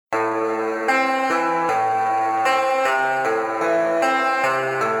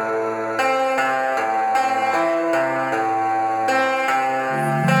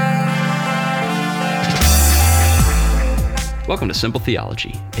Welcome to Simple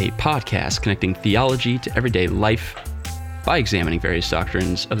Theology, a podcast connecting theology to everyday life by examining various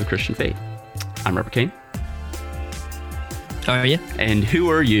doctrines of the Christian faith. I'm Robert Kane. How are you? And who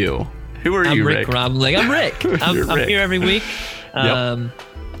are you? Who are you, Rick? I'm Rick. I'm Rick. here every week. Yep.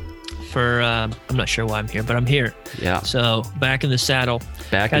 I'm not sure why I'm here, but I'm here. Yeah. So back in the saddle.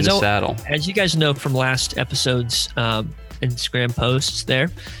 Back in the saddle. As you guys know from last episode's Instagram posts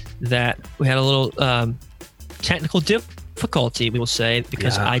there, that we had a little technical difficulty, we will say,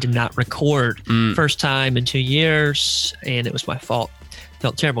 because I did not record first time in 2 years, and it was my fault.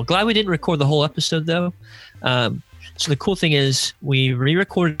 Felt terrible. Glad we didn't record the whole episode though. So the cool thing is we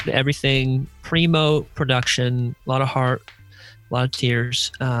re-recorded everything, primo production, a lot of heart, a lot of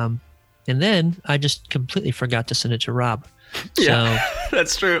tears. And then I just completely forgot to send it to Rob. Yeah, so,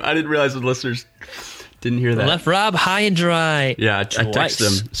 that's true. I didn't realize the listeners didn't hear that. Left Rob high and dry. Yeah, I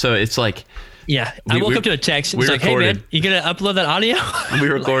texted him. So it's like... Yeah, I woke up to a text. It's like, hey, man, you going to upload that audio? We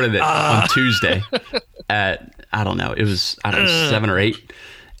recorded it on Tuesday at, I don't know, 7 or 8.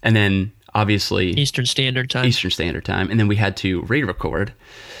 And then obviously... Eastern Standard Time. And then we had to re-record.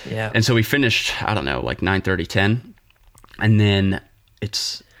 Yeah. And so we finished, I don't know, like 9:30, 10. And then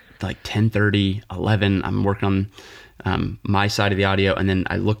it's like 10:30, 11. I'm working on my side of the audio. And then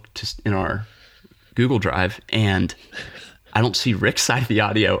I looked in our Google Drive and... I don't see Rick's side of the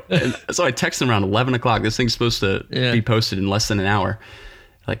audio. And so I texted him around 11 o'clock. This thing's supposed to be posted in less than an hour.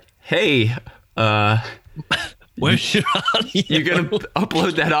 Like, hey, where's your audio? You going to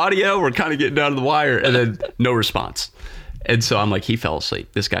upload that audio? We're kind of getting down to the wire. And then no response. And so I'm like, he fell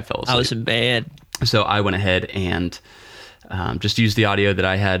asleep. This guy fell asleep. I was in bed. So I went ahead and just used the audio that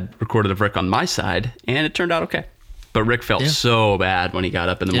I had recorded of Rick on my side. And it turned out okay. But Rick felt so bad when he got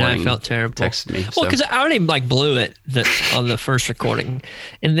up in the morning. I felt terrible. Texted me. Well, because I already blew it on the first recording.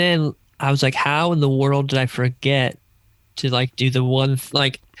 And then I was like, how in the world did I forget to do the one,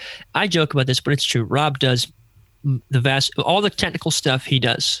 I joke about this, but it's true. Rob does all the technical stuff he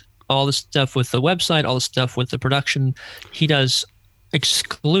does. All the stuff with the website, all the stuff with the production. He does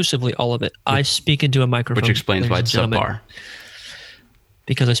exclusively all of it. I speak into a microphone. Which explains why it's subpar.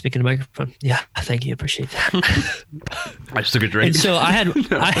 Because I speak in a microphone. Yeah, thank you. Appreciate that. I just took a drink. And so I had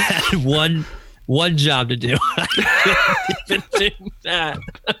one job to do. I didn't even do that.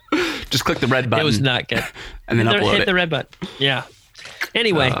 Just click the red button. It was not good. And then upload hit the red button. Yeah.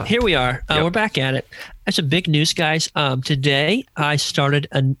 Anyway, here we are. We're back at it. That's some big news, guys. Today I started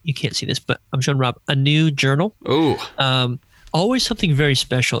you can't see this, but I'm showing Rob a new journal. Oh. Always something very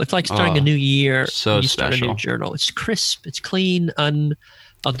special. It's like starting a new year. So when you special. Start a new journal. It's crisp. It's clean,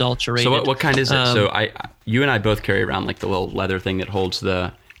 unadulterated. So what kind is it? So you and I both carry around the little leather thing that holds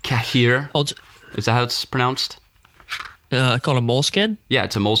the Cahir. Is that how it's pronounced? Called a moleskin? Yeah,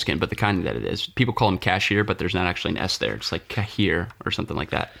 it's a moleskin, but the kind that it is. People call them cashier, but there's not actually an S there. It's like Cahir or something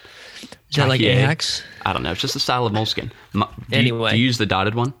like that. Is that like Ajax? I don't know. It's just a style of moleskin. Anyway. Do you use the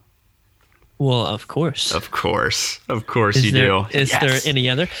dotted one? Well, of course. Of course you do. Is there any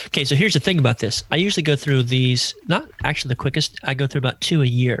other? Okay, so here's the thing about this. I usually go through these, not actually the quickest. I go through about 2 a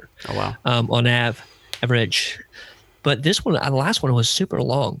year. Oh, wow. On average. But this one, the last one was super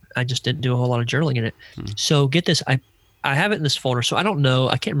long. I just didn't do a whole lot of journaling in it. So get this. I have it in this folder. So I don't know.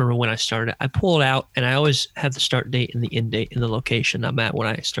 I can't remember when I started it. I pull it out, and I always have the start date and the end date and the location I'm at when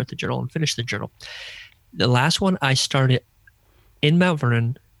I start the journal and finish the journal. The last one I started in Mount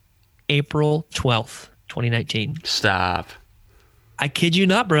Vernon, April 12th, 2019. Stop. I kid you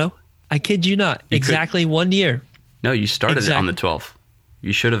not, bro. I kid you not. Exactly 1 year. No, you started it on the 12th.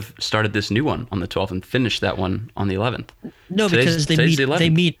 You should have started this new one on the 12th and finished that one on the 11th. No, because they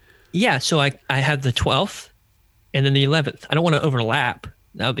meet. Yeah, so I have the 12th and then the 11th. I don't want to overlap.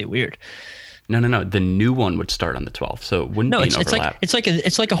 That would be weird. No. The new one would start on the 12th, so it wouldn't be an overlap. It's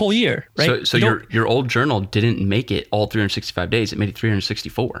like a whole year, right? So your old journal didn't make it all 365 days. It made it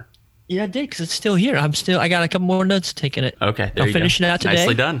 364. Yeah, I did, because it's still here. I got a couple more notes taking it. Okay, I'll finish it out today.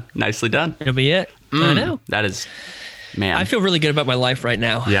 Nicely done. It'll be it. I know. That is, man. I feel really good about my life right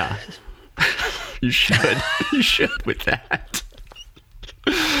now. Yeah. You should. You should with that.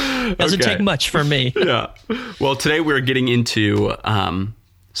 Doesn't take much for me. Yeah. Well, today we're getting into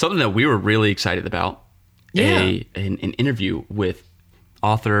something that we were really excited about. Yeah. An interview with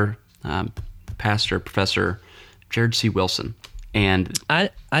author, pastor, professor Jared C. Wilson. And I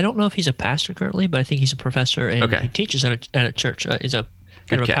don't know if he's a pastor currently, but I think he's a professor and he teaches at a church. Is a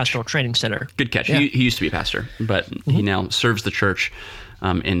kind of a pastoral training center. Good catch. Yeah. He used to be a pastor, but he now serves the church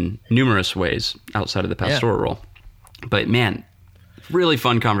in numerous ways outside of the pastoral role. But man, really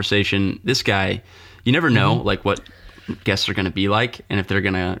fun conversation. This guy, you never know what guests are going to be like, and if they're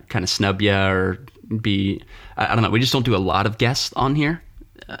going to kind of snub you or be, I don't know, we just don't do a lot of guests on here.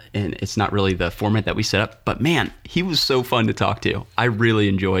 And it's not really the format that we set up. But man, he was so fun to talk to. I really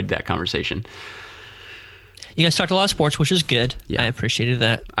enjoyed that conversation. You guys talked a lot of sports, which is good. Yeah. I appreciated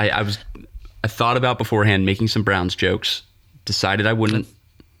that. I thought about beforehand making some Browns jokes. Decided I wouldn't.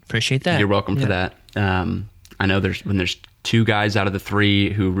 Appreciate that. You're welcome for that. I know when there's two guys out of the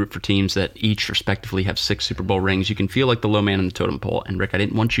three who root for teams that each respectively have 6 Super Bowl rings, you can feel like the low man on the totem pole. And Rick, I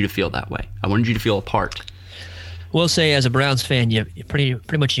didn't want you to feel that way. I wanted you to feel a part. We'll say, as a Browns fan, you're pretty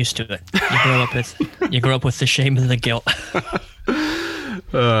much used to it. You grow up with the shame and the guilt.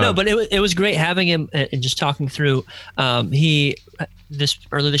 No, but it was great having him and just talking through.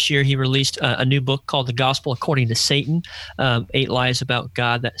 Earlier this year, he released a new book called The Gospel According to Satan, 8 Lies About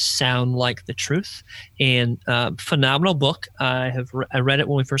God That Sound Like the Truth. And phenomenal book. I read it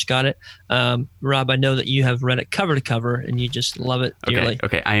when we first got it. Rob, I know that you have read it cover to cover, and you just love it dearly.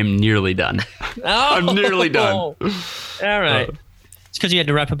 Okay, I am nearly done. I'm nearly done. All right. It's because you had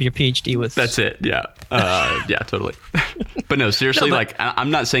to wrap up your PhD with... That's it, yeah. Yeah, totally. But no, seriously,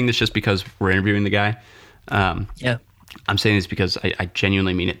 I'm not saying this just because we're interviewing the guy. Yeah. I'm saying this because I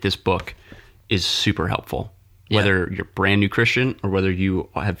genuinely mean it. This book is super helpful. Whether you're a brand new Christian or whether you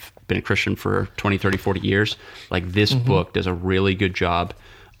have been a Christian for 20, 30, 40 years, like this book does a really good job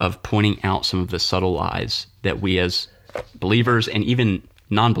of pointing out some of the subtle lies that we as believers and even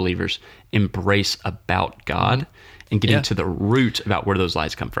non-believers embrace about God and getting to the root about where those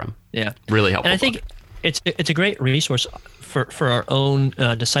lies come from. Yeah. Really helpful. And I think it's a great resource for our own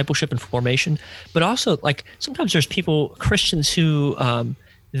discipleship and formation, but also like sometimes there's Christians who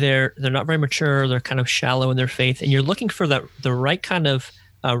they're not very mature, they're kind of shallow in their faith, and you're looking for the right kind of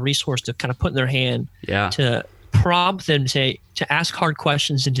resource to kind of put in their hand to prompt them to ask hard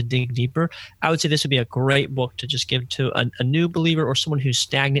questions and to dig deeper. I would say this would be a great book to just give to a new believer or someone who's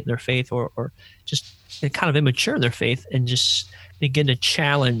stagnant in their faith or just kind of immature in their faith, and just begin to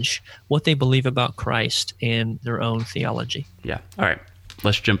challenge what they believe about Christ and their own theology. Yeah. All right.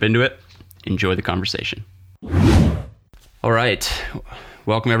 Let's jump into it. Enjoy the conversation. All right.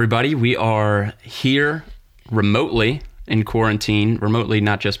 Welcome, everybody. We are here remotely in quarantine. Remotely,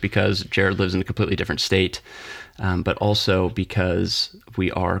 not just because Jared lives in a completely different state, but also because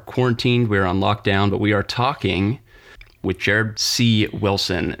we are quarantined. We're on lockdown, but we are talking with Jared C.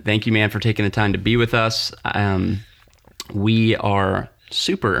 Wilson. Thank you, man, for taking the time to be with us. We are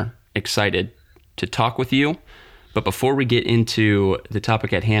super excited to talk with you. But before we get into the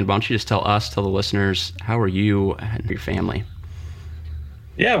topic at hand, why don't you just tell the listeners, how are you and your family?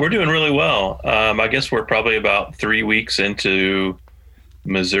 Yeah, we're doing really well. I guess we're probably about 3 weeks into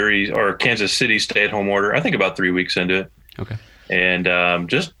Missouri or Kansas City stay-at-home order. I think about 3 weeks into it. Okay. And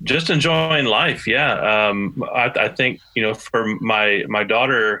just enjoying life. Yeah. I think, for my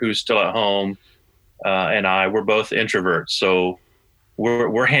daughter who's still at home and we're both introverts. So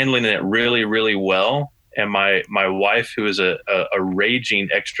we're handling it really, really well. And my wife, who is a raging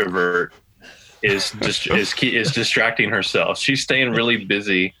extrovert, is distracting herself. She's staying really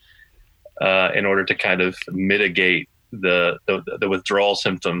busy in order to kind of mitigate the withdrawal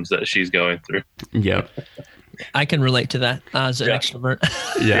symptoms that she's going through. Yep. I can relate to that as an extrovert.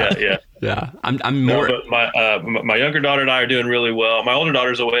 Yeah. I'm more. No, but my younger daughter and I are doing really well. My older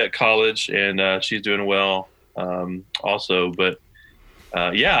daughter's away at college, and she's doing well also. But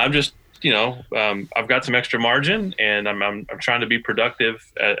I'm just I've got some extra margin, and I'm trying to be productive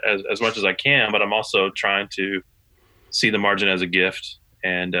as much as I can. But I'm also trying to see the margin as a gift,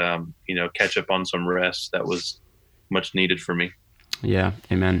 and catch up on some rest that was much needed for me. Yeah,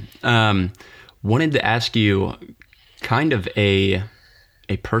 amen. Wanted to ask you kind of a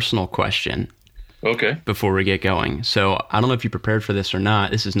personal question. Okay. Before we get going. So I don't know if you prepared for this or not.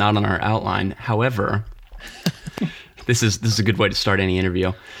 This is not on our outline. However, this is a good way to start any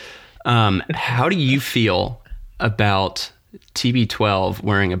interview. How do you feel about TB12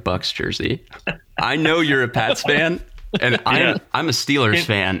 wearing a Bucs jersey? I know you're a Pats fan, and I'm a Steelers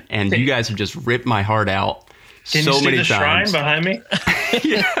fan, and you guys have just ripped my heart out. Can you see the shrine behind me?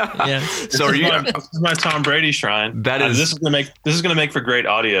 Yeah. So this is my Tom Brady shrine. That is. This is gonna make for great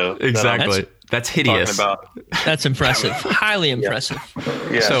audio. Exactly. That's hideous. That's impressive. Highly impressive.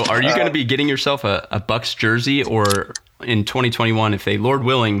 Yeah. So, are you going to be getting yourself a Bucs jersey, or in 2021, if they, Lord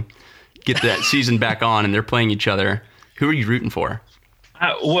willing, get that season back on and they're playing each other, who are you rooting for?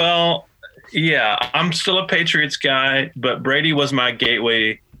 I'm still a Patriots guy, but Brady was my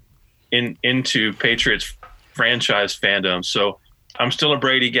gateway into Patriots franchise fandom. So I'm still a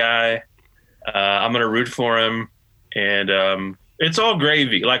Brady guy. I'm going to root for him, and it's all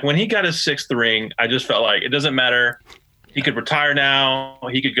gravy. Like when he got his 6th ring, I just felt like it doesn't matter. He could retire now.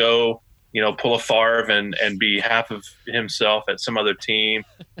 He could go pull a Favre and be half of himself at some other team.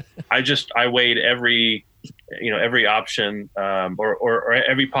 I weighed every option or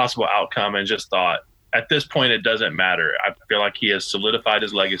every possible outcome and just thought, at this point, it doesn't matter. I feel like he has solidified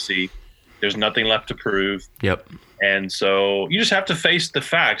his legacy. There's nothing left to prove. Yep. And so you just have to face the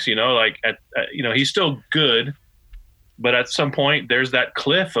facts, he's still good, but at some point there's that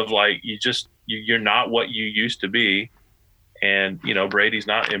cliff of like, you're not what you used to be. And, Brady's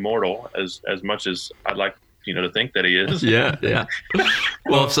not immortal as much as I'd like, to think that he is. Yeah. Yeah.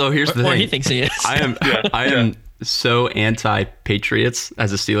 Well, so here's the thing. He thinks he is. I am so anti-Patriots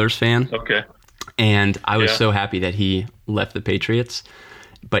as a Steelers fan. Okay. And I was so happy that he left the Patriots.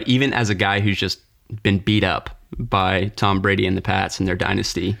 But even as a guy who's just been beat up by Tom Brady and the Pats and their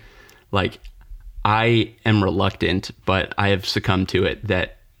dynasty, like, I am reluctant, but I have succumbed to it,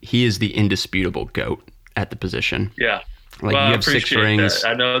 that he is the indisputable GOAT at the position. Yeah. Like, you have 6 rings. That.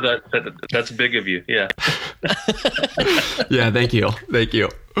 I know that's big of you. Yeah. Yeah. Thank you.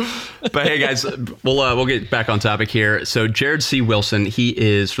 But hey, guys, we'll get back on topic here. So Jared C. Wilson, he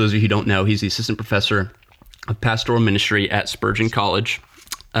is, for those of you who don't know, he's the assistant professor of pastoral ministry at Spurgeon College.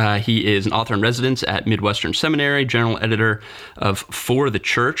 He is an author in residence at Midwestern Seminary, general editor of For the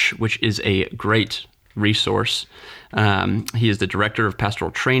Church, which is a great resource. He is the director of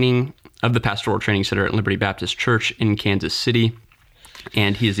pastoral training of the Pastoral Training Center at Liberty Baptist Church in Kansas City.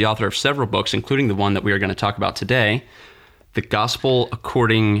 And he is the author of several books, including the one that we are going to talk about today, The Gospel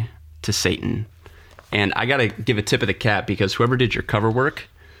According to Satan. And I got to give a tip of the cap, because whoever did your cover work,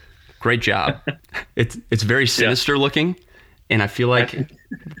 great job. It's very sinister looking. And I feel like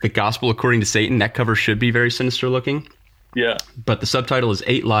The Gospel According to Satan, that cover should be very sinister looking. Yeah. But the subtitle is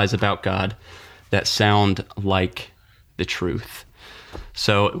 8 Lies About God That Sound Like the Truth.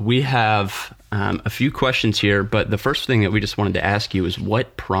 So we have a few questions here, but the first thing that we just wanted to ask you is,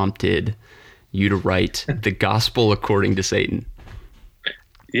 what prompted you to write The Gospel According to Satan?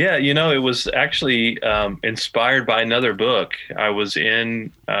 Yeah, it was actually inspired by another book. I was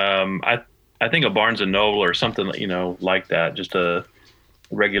in, I think, a Barnes and Noble or something, like that, just a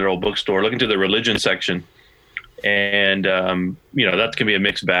regular old bookstore, looking to the religion section. And, that can be a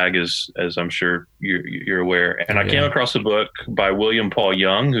mixed bag, as I'm sure you're aware. And I came across a book by William Paul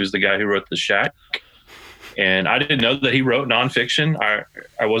Young, who's the guy who wrote The Shack. And I didn't know that he wrote nonfiction.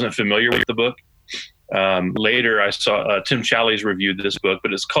 I wasn't familiar with the book. Later, I saw Tim Challies reviewed this book,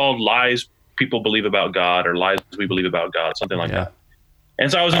 but it's called Lies People Believe About God, or Lies We Believe About God, something like that. And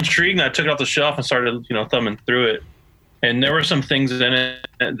so I was intrigued, and I took it off the shelf and started, thumbing through it. And there were some things in it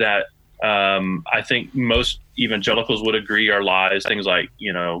that I think most evangelicals would agree are lies. Things like,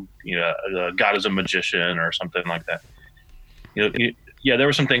 God is a magician or something like that. There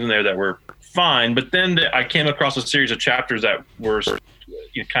were some things in there that were fine, but then I came across a series of chapters that were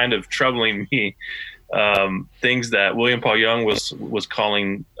kind of troubling me. Things that William Paul Young was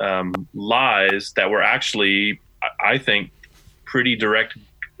calling lies that were actually, I think, pretty direct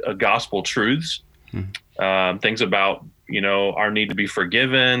gospel truths. Things about our need to be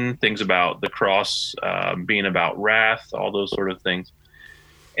forgiven, things about the cross being about wrath, all those sort of things.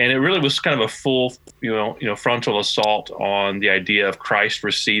 And it really was kind of a full, frontal assault on the idea of Christ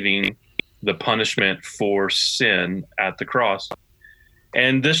receiving the punishment for sin at the cross.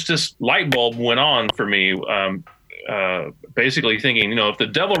 And this light bulb went on for me, basically thinking, if the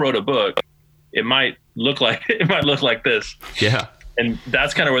devil wrote a book, it might look like this. Yeah. And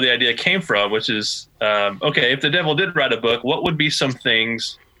that's kind of where the idea came from, which is, okay, if the devil did write a book, what would be some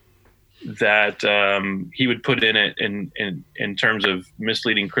things that he would put in it in terms of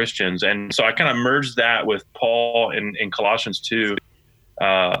misleading Christians? And so I kind of merged that with Paul in Colossians 2,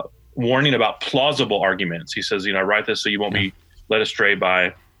 warning about plausible arguments. He says, write this so you won't be led astray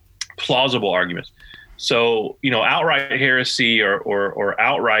by plausible arguments. So, outright heresy or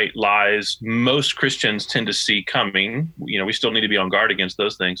outright lies, most Christians tend to see coming. We still need to be on guard against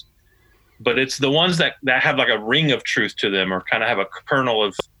those things. But it's the ones that have like a ring of truth to them, or kind of have a kernel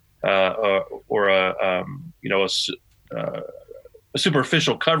of, or a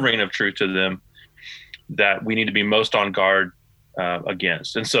superficial covering of truth to them, that we need to be most on guard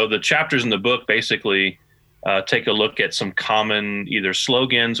against. And so the chapters in the book basically take a look at some common either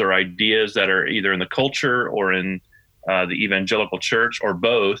slogans or ideas that are either in the culture or in the evangelical church, or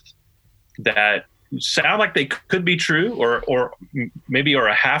both, that sound like they could be true or maybe are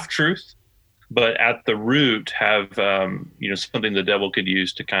a half truth, but at the root have something the devil could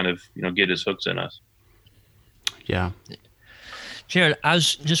use to kind of get his hooks in us. Yeah. Jared, I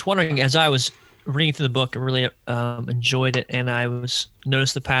was just wondering, as I was reading through the book, I really enjoyed it, and I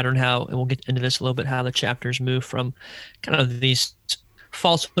noticed the pattern, how, and we'll get into this a little bit, how the chapters move from kind of these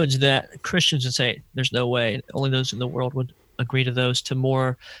falsehoods that Christians would say there's no way, only those in the world would agree to those, to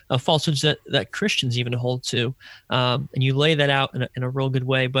more falsehoods that Christians even hold to. And you lay that out in a real good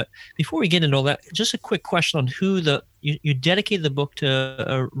way. But before we get into all that, just a quick question on who you dedicated the book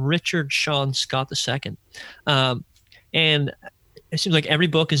to, Richard Sean Scott II. And it seems like every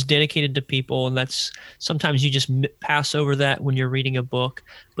book is dedicated to people, and that's sometimes you just pass over that when you're reading a book,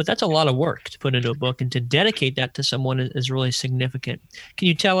 but that's a lot of work to put into a book, and to dedicate that to someone is really significant. Can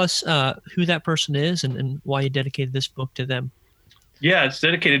you tell us who that person is and why you dedicated this book to them? Yeah, it's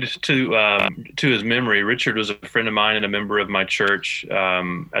dedicated to his memory. Richard was a friend of mine and a member of my church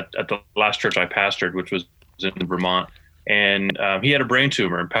at the last church I pastored, which was in Vermont. And he had a brain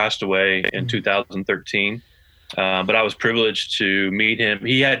tumor and passed away in 2013. But I was privileged to meet him.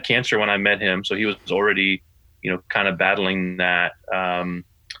 He had cancer when I met him, so he was already, kind of battling that,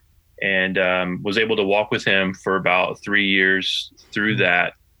 and was able to walk with him for about 3 years through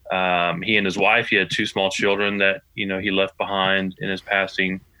that. He and his wife, he had 2 small children that, he left behind in his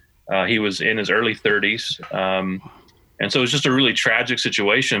passing. He was in his early 30s. And so it was just a really tragic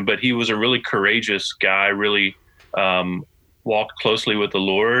situation, but he was a really courageous guy, really walked closely with the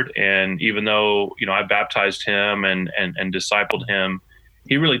Lord. And even though, I baptized him and discipled him,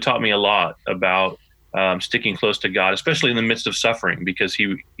 he really taught me a lot about sticking close to God, especially in the midst of suffering, because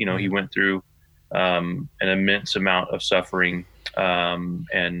he went through an immense amount of suffering and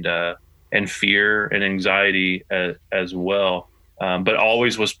fear and anxiety as well. But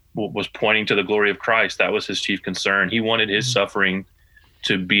always was pointing to the glory of Christ. That was his chief concern. He wanted his suffering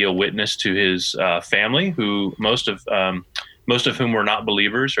to be a witness to his family, who most of whom were not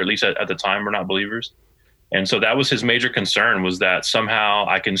believers, or at least at the time were not believers. And so that was his major concern, was that somehow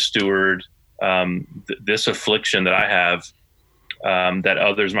I can steward this affliction that I have, that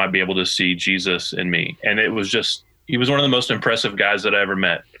others might be able to see Jesus in me. And it was just, he was one of the most impressive guys that I ever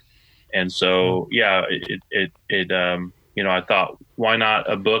met. And so, yeah, I thought, why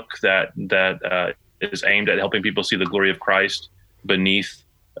not a book that is aimed at helping people see the glory of Christ beneath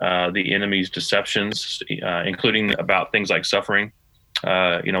the enemy's deceptions, including about things like suffering.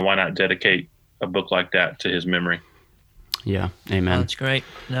 Why not dedicate a book like that to his memory? Yeah, amen. Oh, that's great.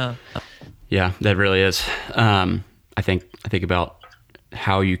 No. Yeah, that really is. I think about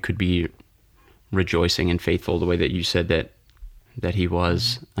how you could be rejoicing and faithful the way that you said that he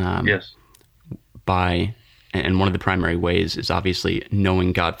was. Yes. And one of the primary ways is obviously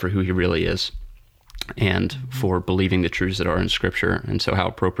knowing God for who he really is, and for believing the truths that are in Scripture. And so how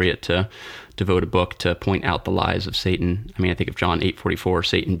appropriate to devote a book to point out the lies of Satan. I mean, I think of John 8:44,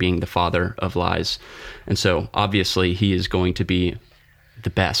 Satan being the father of lies. And so obviously he is going to be the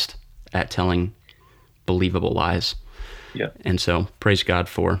best at telling believable lies. Yeah. And so praise God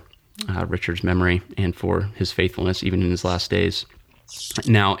for Richard's memory and for his faithfulness, even in his last days.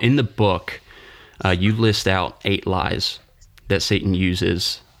 Now, in the book, you list out 8 lies that Satan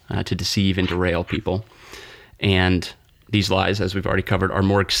uses to deceive and derail people. And these lies, as we've already covered, are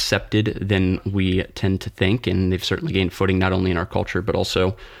more accepted than we tend to think, and they've certainly gained footing not only in our culture, but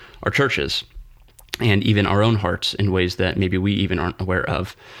also our churches, and even our own hearts in ways that maybe we even aren't aware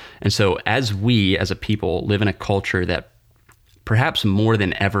of. And so as we, as a people, live in a culture that perhaps more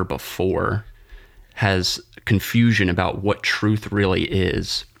than ever before has confusion about what truth really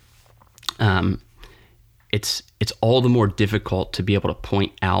is, it's all the more difficult to be able to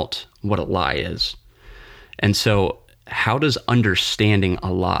point out what a lie is. And so how does understanding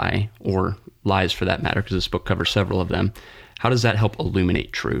a lie, or lies for that matter, because this book covers several of them, how does that help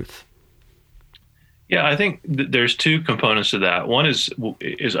illuminate truth? Yeah, I think there's 2 components to that. One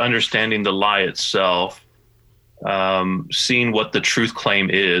is understanding the lie itself, seeing what the truth claim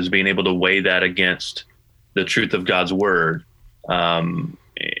is, being able to weigh that against the truth of God's word.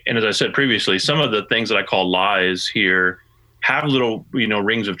 And as I said previously, some of the things that I call lies here have little,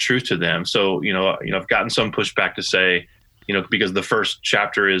 rings of truth to them. So, I've gotten some pushback to say, because the first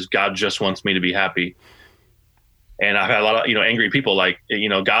chapter is God just wants me to be happy. And I've had a lot of, angry people like,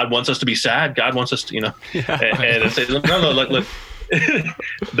 God wants us to be sad. God wants us to, and I say, no, look.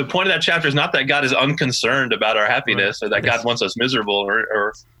 The point of that chapter is not that God is unconcerned about our happiness, or that God wants us miserable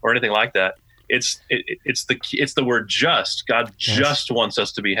or anything like that. It's the word just. God just wants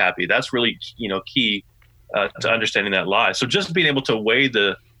us to be happy. That's really, key to understanding that lie. So just being able to weigh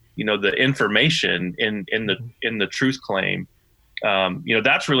the information in the truth claim,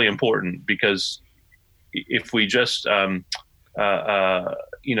 that's really important, because if we just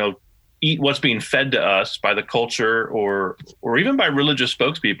eat what's being fed to us by the culture or even by religious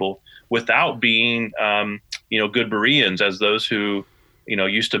spokespeople without being good Bereans, as those who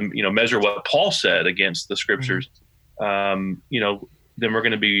used to measure what Paul said against the Scriptures, then we're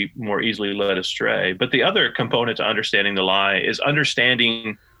going to be more easily led astray. But the other component to understanding the lie is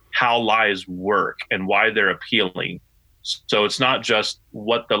understanding how lies work and why they're appealing. So it's not just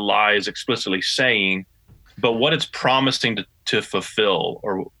what the lie is explicitly saying, but what it's promising to fulfill,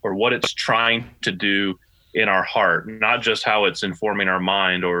 or what it's trying to do in our heart, not just how it's informing our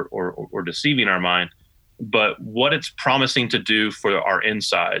mind or deceiving our mind, but what it's promising to do for our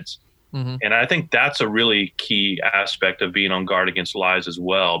insides. Mm-hmm. And I think that's a really key aspect of being on guard against lies as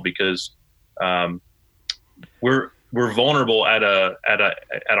well, because we're vulnerable at a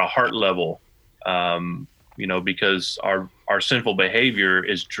heart level, because our sinful behavior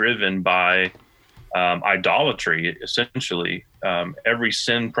is driven by idolatry, essentially. Every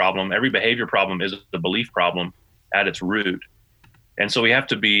sin problem, every behavior problem is a belief problem at its root. And so we have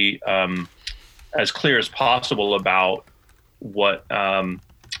to be as clear as possible about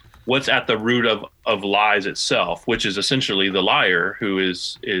what's at the root of lies itself, which is essentially the liar, who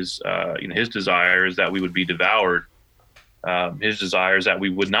is his desire is that we would be devoured. His desire is that we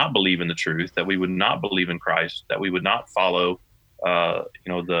would not believe in the truth, that we would not believe in Christ, that we would not follow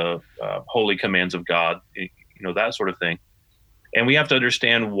the holy commands of God, that sort of thing. And we have to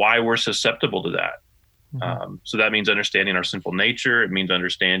understand why we're susceptible to that. Mm-hmm. So that means understanding our sinful nature. It means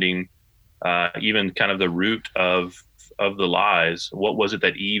understanding even kind of the root of the lies. What was it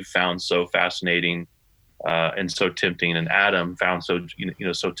that Eve found so fascinating and so tempting, and Adam found so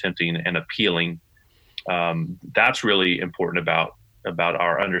so tempting and appealing? That's really important about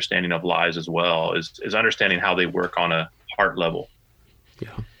our understanding of lies as well, is understanding how they work on a heart level.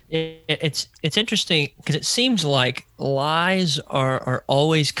 Yeah. It's interesting because it seems like lies are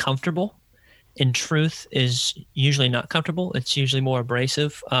always comfortable, and truth is usually not comfortable. It's usually more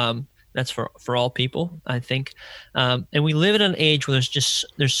abrasive. That's for all people, I think. And we live in an age where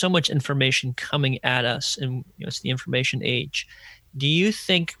there's so much information coming at us, and it's the information age. Do you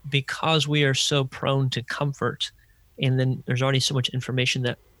think because we are so prone to comfort, and then there's already so much information,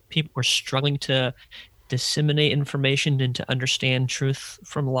 that people are struggling to disseminate information and to understand truth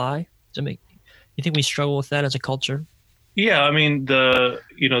from lie? You think we struggle with that as a culture? Yeah, I mean, the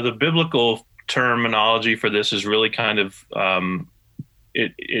biblical terminology for this is really kind of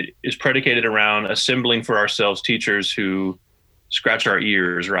it is predicated around assembling for ourselves teachers who scratch our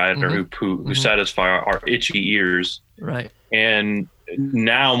ears, right? Mm-hmm. Or who mm-hmm. satisfy our itchy ears. Right. And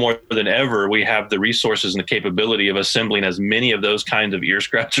now more than ever, we have the resources and the capability of assembling as many of those kinds of ear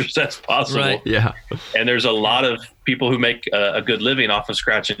scratchers as possible. Right. Yeah. And there's a lot of people who make a good living off of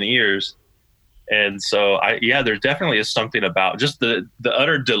scratching ears. And so, there definitely is something about just the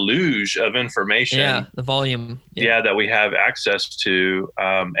utter deluge of information. Yeah, the volume. Yeah, that we have access to.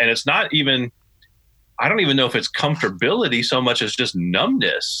 And it's not even, I don't even know if it's comfortability so much as just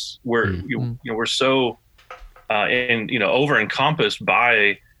numbness. We're so over encompassed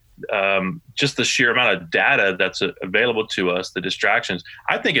by just the sheer amount of data that's available to us, the distractions.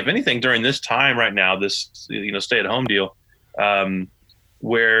 I think if anything during this time right now, this stay at home deal,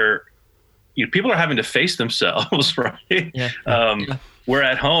 where people are having to face themselves, right? Yeah. We're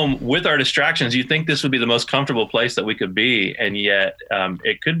at home with our distractions. You think this would be the most comfortable place that we could be, and yet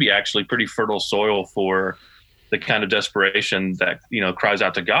it could be actually pretty fertile soil for the kind of desperation that cries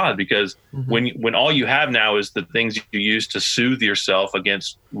out to God. Because mm-hmm. when all you have now is the things you use to soothe yourself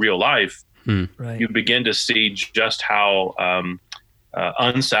against real life, right. you begin to see just how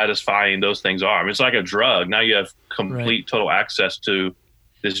unsatisfying those things are. I mean, it's like a drug. Now you have complete, total access to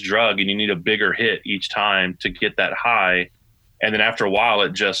this drug, and you need a bigger hit each time to get that high. And then after a while,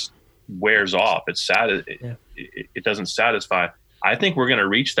 it just wears off. It's sad. It doesn't satisfy. I think we're going to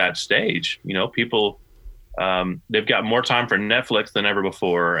reach that stage. People, they've got more time for Netflix than ever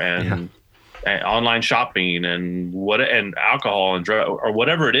before, and online shopping, and alcohol and drug, or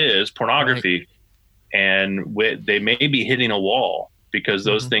whatever it is, pornography. Right. And they may be hitting a wall, because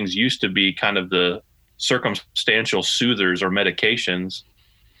those mm-hmm. things used to be kind of the circumstantial soothers or medications.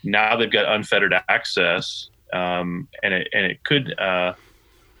 Now they've got unfettered access, and it could,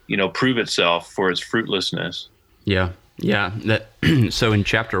 prove itself for its fruitlessness. Yeah. So in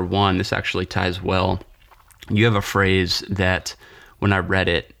chapter 1, this actually ties well. You have a phrase that when I read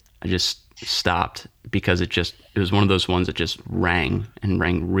it, I just stopped, because it was one of those ones that just rang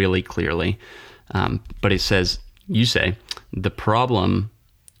really clearly. But it says, you say, the problem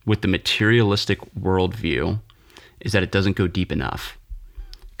with the materialistic worldview is that it doesn't go deep enough.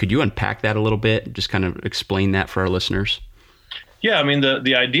 Could you unpack that a little bit? Just kind of explain that for our listeners. Yeah, I mean,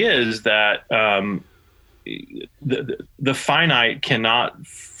 the idea is that the finite cannot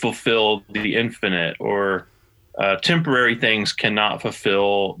fulfill the infinite, or temporary things cannot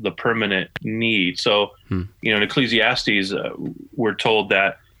fulfill the permanent need. So, in Ecclesiastes, we're told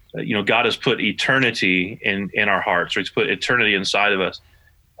that, God has put eternity in our hearts, or he's put eternity inside of us.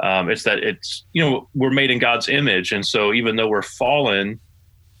 We're made in God's image. And so even though we're fallen,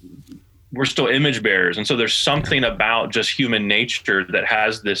 we're still image bearers. And so there's something about just human nature that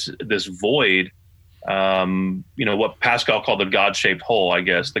has this void, what Pascal called the God-shaped hole, I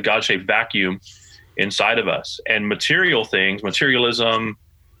guess, the God-shaped vacuum inside of us. And material things, materialism,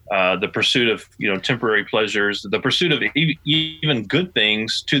 the pursuit of temporary pleasures, the pursuit of even good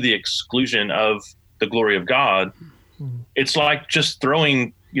things to the exclusion of the glory of God. It's like just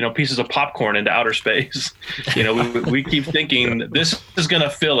throwing pieces of popcorn into outer space. We keep thinking this is going to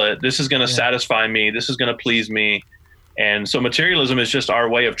fill it, this is going to satisfy me, this is going to please me. And so materialism is just our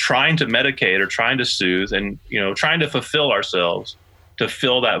way of trying to medicate or trying to soothe and trying to fulfill ourselves, to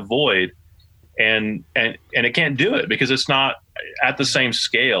fill that void. And it can't do it because it's not at the same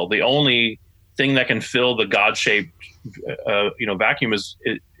scale. The only thing that can fill the God-shaped vacuum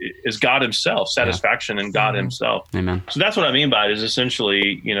is God himself, satisfaction in God himself. Amen. So that's what I mean by it, is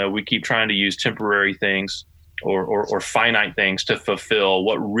essentially, we keep trying to use temporary things or finite things to fulfill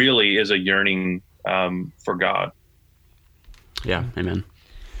what really is a yearning for God. Yeah. Amen.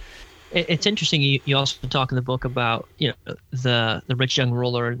 It's interesting. You also talk in the book about the rich young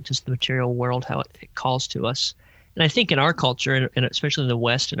ruler and just the material world, how it calls to us. And I think in our culture, and especially in the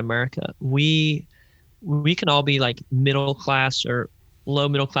West in America, we can all be like middle class or low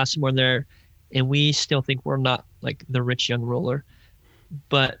middle class, somewhere in there, and we still think we're not like the rich young ruler.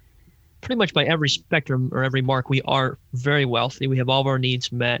 But pretty much by every spectrum or every mark, we are very wealthy. We have all of our needs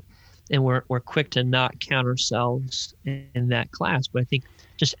met, and we're quick to not count ourselves in that class. But I think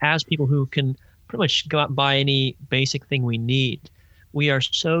just as people who can pretty much go out and buy any basic thing we need, we are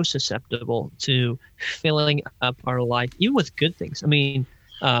so susceptible to filling up our life, even with good things. I mean,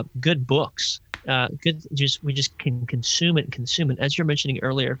 good books, we just can consume it and consume it. As you're mentioning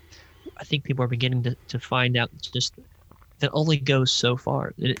earlier, I think people are beginning to find out just that only goes so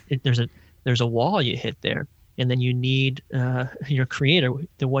far. There's a wall you hit there, and then you need your creator,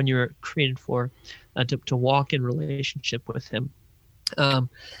 the one you're created for, to walk in relationship with him.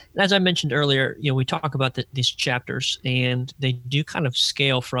 As I mentioned earlier, we talk about these chapters, and they do kind of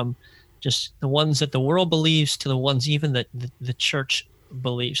scale from just the ones that the world believes to the ones even that the church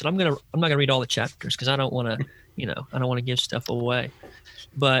believes. And I'm not gonna read all the chapters because I don't want to give stuff away.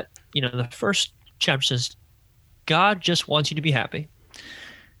 But the first chapter says God just wants you to be happy,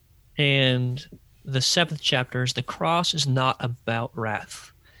 and the seventh chapter is the cross is not about wrath.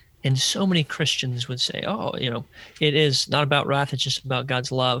 And so many Christians would say, it is not about wrath, it's just about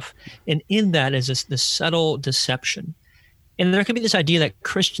God's love. And in that is this subtle deception. And there can be this idea that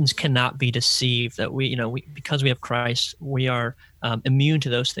Christians cannot be deceived, that we because we have Christ, we are immune to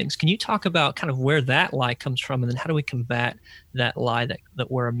those things. Can you talk about kind of where that lie comes from, and then how do we combat that lie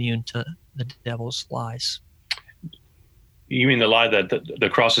that we're immune to the devil's lies? You mean the lie that the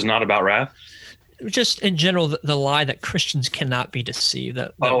cross is not about wrath? Just in general, the lie that Christians cannot be deceived,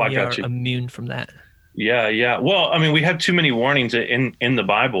 that we are immune from that. Yeah. Well, I mean, we have too many warnings in the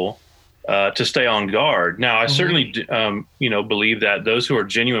Bible to stay on guard. Now, I certainly, believe that those who are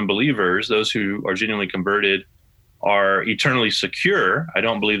genuine believers, those who are genuinely converted, are eternally secure. I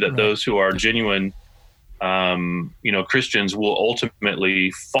don't believe that those who are genuine, Christians will ultimately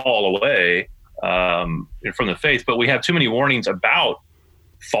fall away from the faith. But we have too many warnings about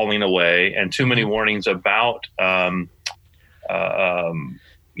falling away, and too many warnings about the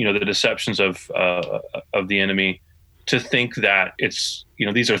deceptions of the enemy, to think that it's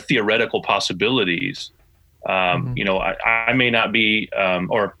these are theoretical possibilities. I may not be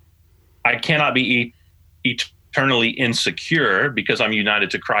or I cannot be eternally insecure because I'm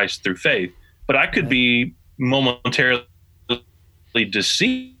united to Christ through faith, but I could be momentarily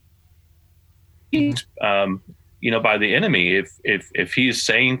deceived by the enemy if he's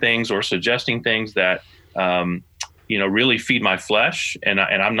saying things or suggesting things that really feed my flesh, and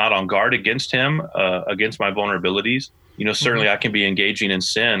I'm not on guard against him, against my vulnerabilities. Certainly I can be engaging in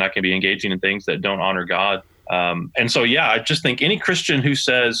sin. I can be engaging in things that don't honor God. And so, I just think any Christian who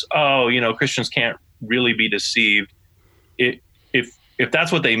says, Christians can't really be deceived, if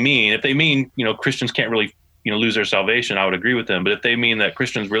that's what they mean, if they mean, Christians can't really, lose their salvation, I would agree with them. But if they mean that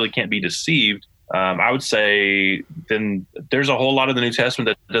Christians really can't be deceived, I would say then there's a whole lot of the New Testament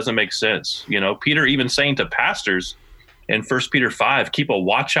that doesn't make sense. Peter even saying to pastors in 1 Peter 5, keep a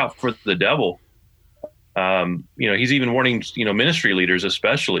watch out for the devil. He's even warning, ministry leaders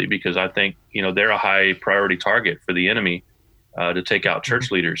especially, because I think, they're a high priority target for the enemy to take out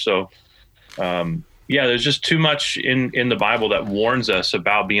church leaders. So, Yeah, there's just too much in the Bible that warns us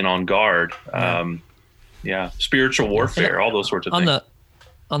about being on guard. Spiritual warfare, all those sorts of things.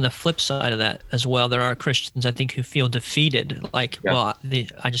 On the flip side of that as well, there are Christians, I think, who feel defeated. Like,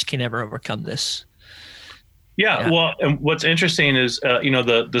 I just can't ever overcome this. Yeah. Well, and what's interesting is,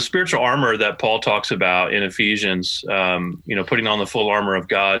 the spiritual armor that Paul talks about in Ephesians, putting on the full armor of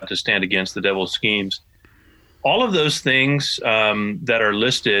God to stand against the devil's schemes. All of those things that are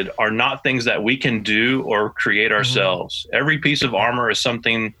listed are not things that we can do or create ourselves. Every piece of armor is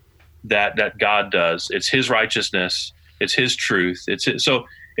something that God does. It's his righteousness. It's his truth.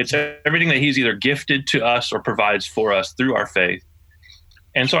 It's everything that he's either gifted to us or provides for us through our faith.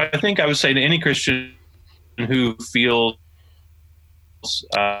 And so I think I would say to any Christian who feels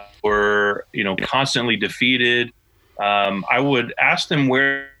constantly defeated, I would ask them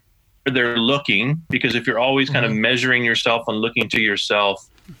where they're looking, because if you're always kind of measuring yourself and looking to yourself,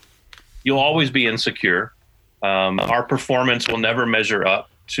 you'll always be insecure. Our performance will never measure up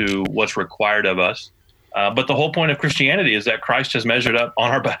to what's required of us. But the whole point of Christianity is that Christ has measured up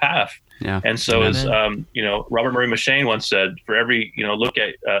on our behalf. Yeah. And so as, Robert Murray M'Cheyne once said, for every, look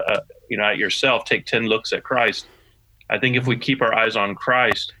at, at yourself, take 10 looks at Christ. I think if we keep our eyes on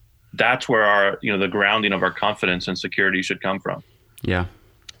Christ, that's where our, the grounding of our confidence and security should come from. Yeah.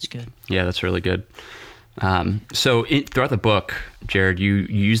 That's good. Yeah, that's really good. So throughout the book, Jared, you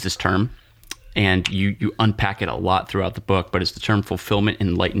use this term and you unpack it a lot throughout the book, but it's the term fulfillment,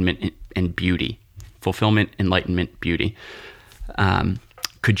 enlightenment, and beauty. Fulfillment, enlightenment, beauty.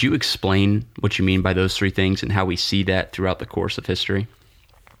 Could you explain what you mean by those three things and how we see that throughout the course of history?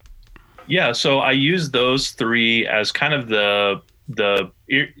 Yeah, so I use those three as kind of the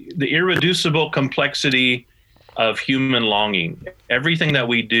irreducible complexity of human longing. Everything that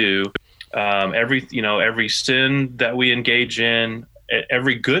we do, every sin that we engage in,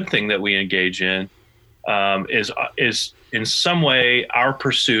 every good thing that we engage in, is in some way our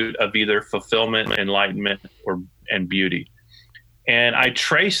pursuit of either fulfillment, enlightenment, and beauty. And I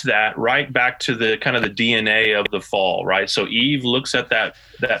trace that right back to the kind of the DNA of the fall, right? So Eve looks at that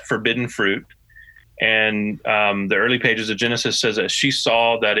forbidden fruit, and the early pages of Genesis says that she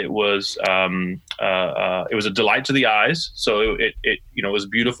saw that it was a delight to the eyes. So it was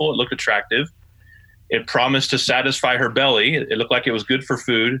beautiful. It looked attractive. It promised to satisfy her belly. It looked like it was good for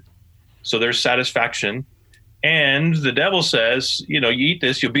food. So there's satisfaction. And the devil says, you eat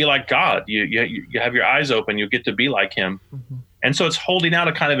this, you'll be like God. You have your eyes open, you'll get to be like him. Mm-hmm. And so it's holding out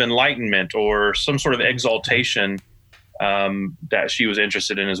a kind of enlightenment or some sort of exaltation that she was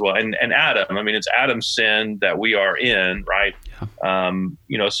interested in as well. And Adam, it's Adam's sin that we are in, right?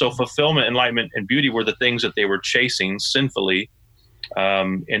 Yeah. So fulfillment, enlightenment, and beauty were the things that they were chasing sinfully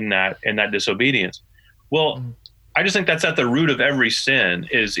in that disobedience. Well, I just think that's at the root of every sin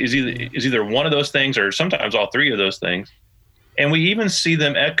is either one of those things or sometimes all three of those things. And we even see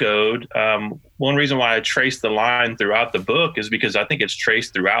them echoed. One reason why I trace the line throughout the book is because I think it's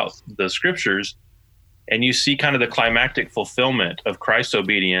traced throughout the scriptures. And you see kind of the climactic fulfillment of Christ's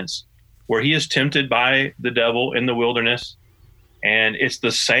obedience, where he is tempted by the devil in the wilderness. And it's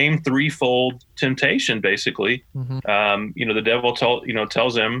the same threefold temptation, basically. Mm-hmm. The devil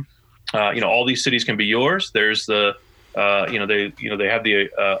tells him, all these cities can be yours. There's the, they have the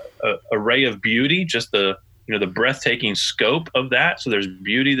array of beauty, just the breathtaking scope of that. So there's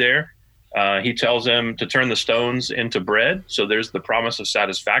beauty there. He tells him to turn the stones into bread. So there's the promise of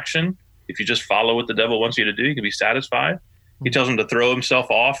satisfaction. If you just follow what the devil wants you to do, you can be satisfied. He tells him to throw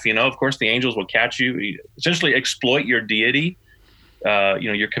himself off. Of course, the angels will catch you. Essentially exploit your deity,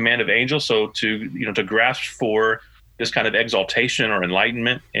 your command of angels. So to grasp for this kind of exaltation or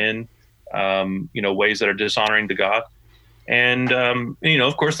enlightenment in, ways that are dishonoring to God. And,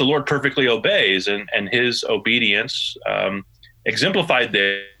 of course, the Lord perfectly obeys and his obedience exemplified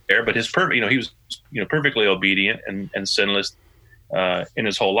there, but he was, perfectly obedient and sinless in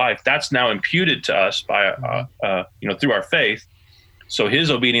his whole life. That's now imputed to us by, through our faith. So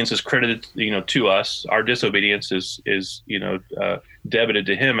his obedience is credited, to us. Our disobedience is debited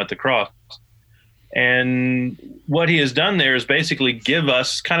to him at the cross. And what he has done there is basically give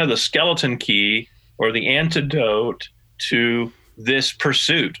us kind of the skeleton key or the antidote to this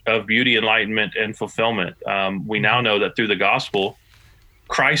pursuit of beauty, enlightenment, and fulfillment. We now know that through the gospel,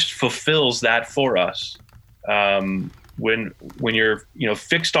 Christ fulfills that for us. When you're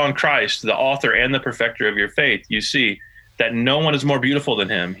fixed on Christ, the author and the perfecter of your faith, you see that no one is more beautiful than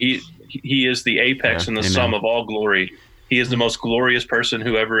him. He is the apex and the sum of all glory. He is the most glorious person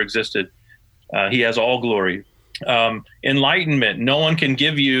who ever existed. He has all glory. Enlightenment. No one can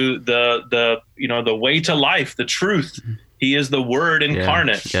give you the way to life, the truth. He is the Word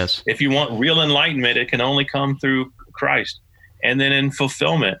incarnate. Yes. If you want real enlightenment, it can only come through Christ. And then in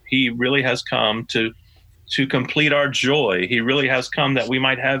fulfillment, he really has come to complete our joy. He really has come that we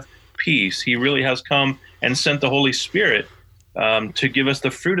might have peace. He really has come and sent the Holy Spirit to give us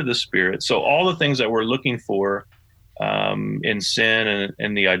the fruit of the Spirit. So all the things that we're looking for in sin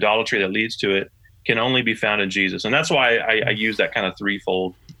and the idolatry that leads to it can only be found in Jesus. And that's why I use that kind of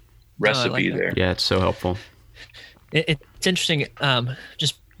threefold recipe there. Yeah, it's so helpful. It's interesting,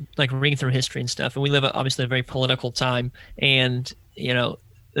 just like reading through history and stuff. And we live obviously a very political time, and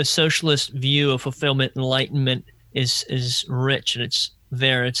the socialist view of fulfillment, enlightenment is rich, and it's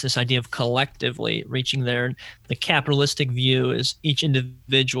there. It's this idea of collectively reaching there. And the capitalistic view is each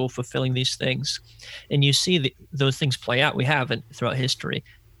individual fulfilling these things, and you see those things play out. We have it throughout history,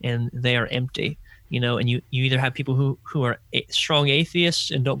 and they are empty. And you either have people who are strong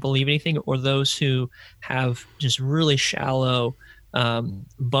atheists and don't believe anything, or those who have just really shallow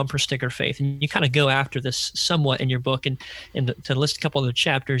bumper sticker faith. And you kind of go after this somewhat in your book. And to list a couple of the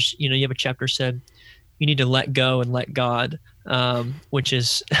chapters, you have a chapter said you need to let go and let God, which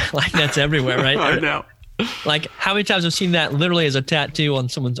is like that's everywhere, right? I know. Like how many times I've seen that literally as a tattoo on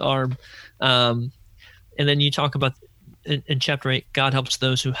someone's arm. And then you talk about in chapter 8, God helps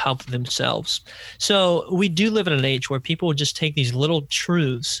those who help themselves. So we do live in an age where people just take these little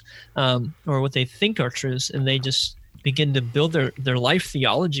truths, or what they think are truths, and they just begin to build their life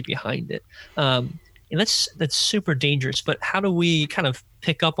theology behind it. And that's super dangerous. But how do we kind of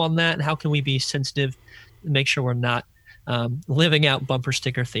pick up on that? And how can we be sensitive and make sure we're not living out bumper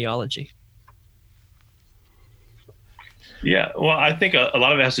sticker theology? Yeah, well, I think a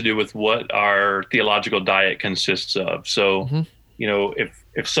lot of it has to do with what our theological diet consists of. So,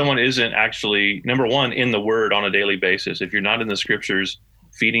 if someone isn't actually, number one, in the Word on a daily basis, if you're not in the Scriptures,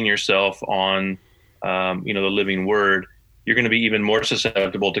 feeding yourself on, the living Word, you're going to be even more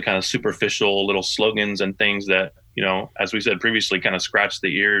susceptible to kind of superficial little slogans and things that, as we said previously, kind of scratch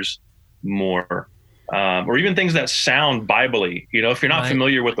the ears more. Or even things that sound Bible-y. If you're not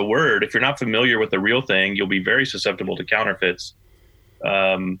familiar with the Word, if you're not familiar with the real thing, you'll be very susceptible to counterfeits.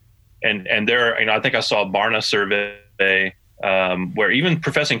 And there, I think I saw a Barna survey where even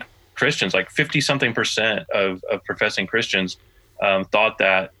professing Christians, like 50-something% of professing Christians, thought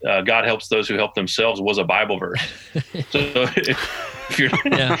that God helps those who help themselves was a Bible verse. So if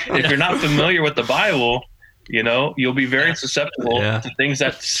you're not familiar with the Bible, you'll be very susceptible to things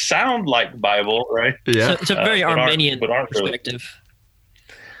that sound like Bible, right? Yeah. So it's a very Arminian perspective.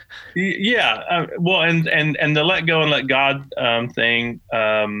 Yeah. Well, and the let go and let God thing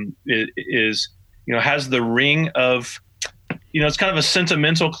is has the ring of, it's kind of a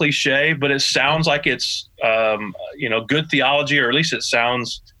sentimental cliche, but it sounds like it's, good theology, or at least it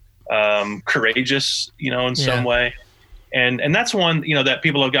sounds courageous, in some way. And that's one, that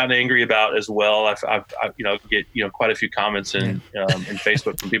people have gotten angry about as well. I've get, quite a few comments in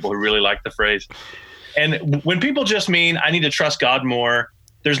Facebook from people who really like the phrase. And when people just mean, I need to trust God more,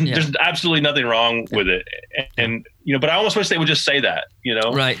 there's absolutely nothing wrong with it. And, but I almost wish they would just say that,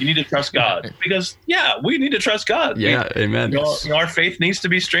 right. You need to trust God because we need to trust God. Yeah. Amen. Our faith needs to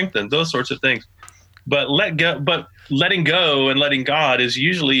be strengthened, those sorts of things. But letting go and letting God is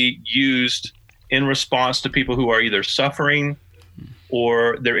usually used in response to people who are either suffering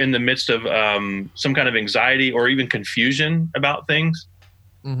or they're in the midst of some kind of anxiety or even confusion about things.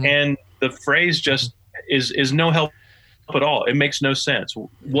 Mm-hmm. And the phrase just is no help at all. It makes no sense.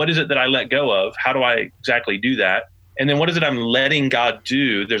 What is it that I let go of? How do I exactly do that? And then what is it I'm letting God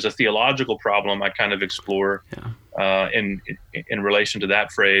do? There's a theological problem I kind of explore in relation to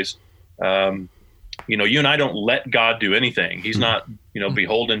that phrase. You and I don't let God do anything. He's not,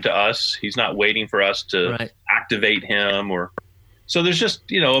 beholden to us. He's not waiting for us to activate him so there's just,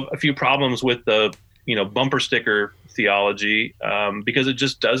 a few problems with the, bumper sticker theology because it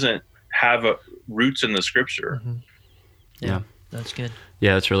just doesn't have roots in the Scripture. Mm-hmm. Yeah, that's good.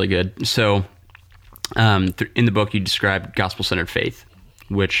 Yeah, that's really good. So in the book, you describe gospel-centered faith,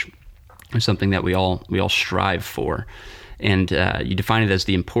 which is something that we all strive for. And you define it as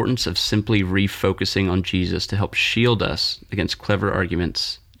the importance of simply refocusing on Jesus to help shield us against clever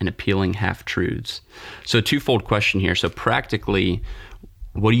arguments and appealing half-truths. So a twofold question here. So practically,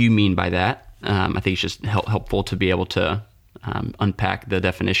 what do you mean by that? I think it's just helpful to be able to unpack the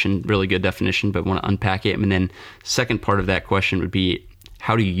definition, really good definition, but want to unpack it. And then second part of that question would be,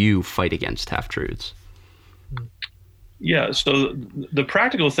 how do you fight against half-truths? Yeah, so the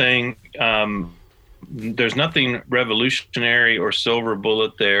practical thing, there's nothing revolutionary or silver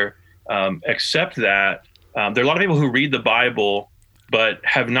bullet there, except that there are a lot of people who read the Bible but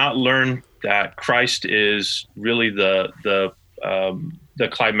have not learned that Christ is really the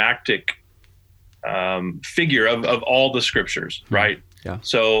climactic figure of all the scriptures, right? Yeah.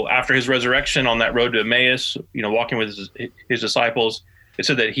 So after his resurrection on that road to Emmaus, walking with his disciples, it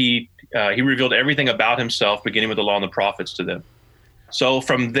said that he revealed everything about himself, beginning with the law and the prophets to them. So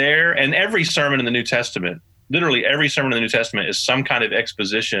from there, and every sermon in the New Testament, literally every sermon in the New Testament is some kind of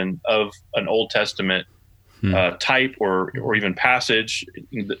exposition of an Old Testament type or even passage.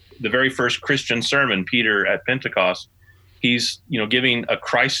 The very first Christian sermon, Peter at Pentecost, he's giving a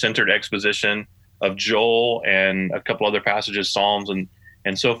Christ-centered exposition of Joel and a couple other passages, Psalms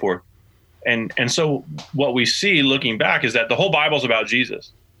and so forth. And so what we see looking back is that the whole Bible is about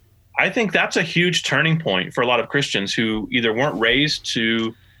Jesus. I think that's a huge turning point for a lot of Christians who either weren't raised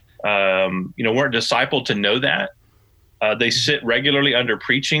to, weren't discipled to know that. They sit regularly under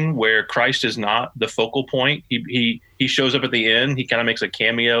preaching where Christ is not the focal point. He shows up at the end. He kind of makes a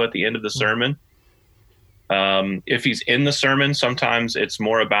cameo at the end of the sermon. If he's in the sermon, sometimes it's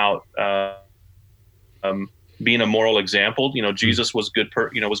more about being a moral example. Jesus was good,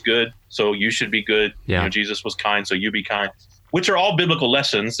 was good, so you should be good. Yeah. Jesus was kind, so you be kind, which are all biblical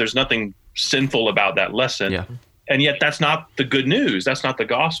lessons. There's nothing sinful about that lesson. Yeah. And yet that's not the good news. That's not the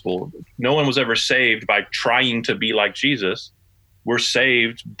gospel. No one was ever saved by trying to be like Jesus. We're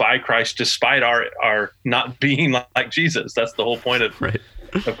saved by Christ despite our not being like Jesus. That's the whole point of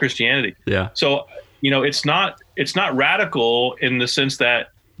Christianity. Yeah. So, it's not radical in the sense that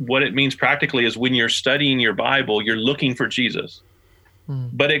what it means practically is when you're studying your Bible, you're looking for Jesus.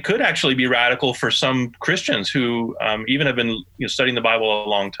 But it could actually be radical for some Christians who even have been studying the Bible a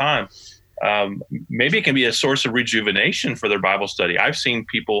long time. Maybe it can be a source of rejuvenation for their Bible study. I've seen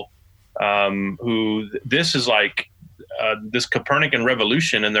people who this is like this Copernican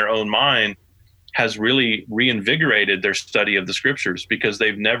revolution in their own mind has really reinvigorated their study of the scriptures because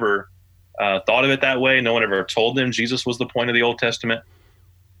they've never thought of it that way. No one ever told them Jesus was the point of the Old Testament.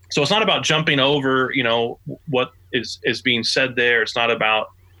 So it's not about jumping over, what is being said there. It's not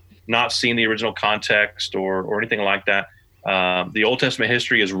about not seeing the original context or anything like that. The Old Testament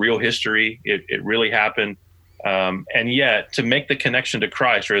history is real history. It really happened. And yet to make the connection to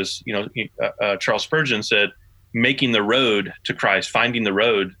Christ, or as Charles Spurgeon said, making the road to Christ, finding the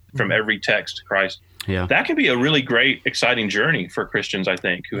road from every text to Christ. Yeah. That can be a really great, exciting journey for Christians, I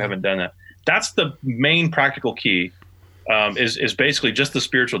think, who haven't done that. That's the main practical key. Is basically just the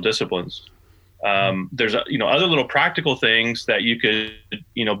spiritual disciplines. There's other little practical things that you could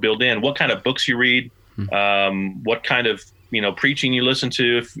build in. What kind of books you read, what kind of preaching you listen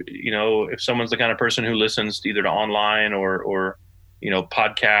to. If someone's the kind of person who listens either to online or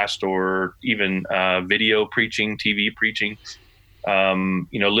podcast or even video preaching, TV preaching,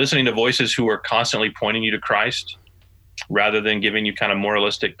 listening to voices who are constantly pointing you to Christ rather than giving you kind of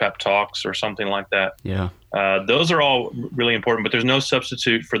moralistic pep talks or something like that. Yeah. Those are all really important, but there's no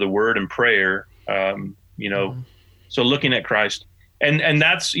substitute for the word and prayer. So looking at Christ and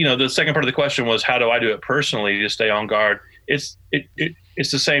that's, the second part of the question was, how do I do it personally to stay on guard? It's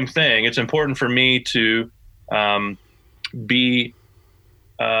the same thing. It's important for me to be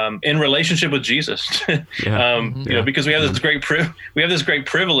in relationship with Jesus, because we have this great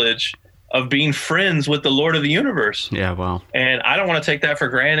privilege of being friends with the Lord of the universe. Yeah, wow. And I don't want to take that for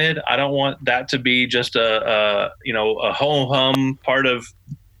granted. I don't want that to be just a ho-hum part of,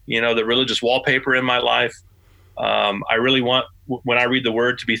 the religious wallpaper in my life. I really want, when I read the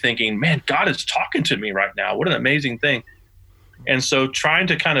word, to be thinking, man, God is talking to me right now. What an amazing thing. And so trying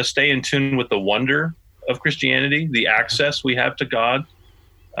to kind of stay in tune with the wonder of Christianity, the access we have to God.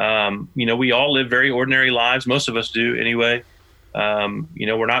 We all live very ordinary lives. Most of us do anyway.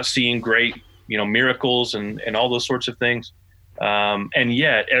 We're not seeing great, miracles and all those sorts of things. And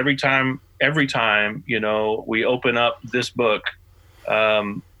yet every time, we open up this book,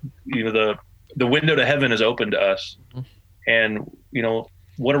 the window to heaven is open to us. And,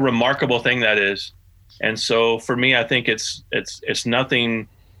 what a remarkable thing that is. And so for me, I think it's nothing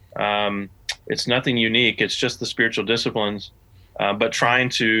unique. It's just the spiritual disciplines, but trying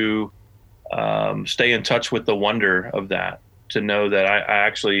to stay in touch with the wonder of that, to know that I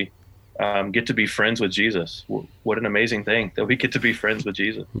actually get to be friends with Jesus. What an amazing thing that we get to be friends with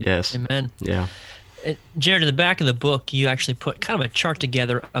Jesus. Yes. Amen. Yeah. Jared, in the back of the book, you actually put kind of a chart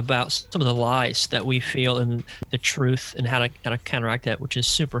together about some of the lies that we feel and the truth and how to counteract that, which is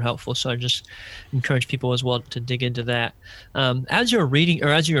super helpful. So I just encourage people as well to dig into that. As you're reading, or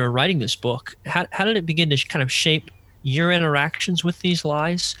as you were writing this book, how did it begin to kind of shape your interactions with these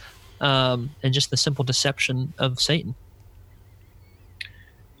lies and just the simple deception of Satan?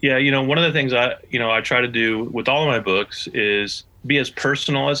 Yeah, one of the things I try to do with all of my books is be as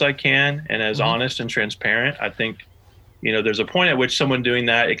personal as I can and as honest and transparent. I think, there's a point at which someone doing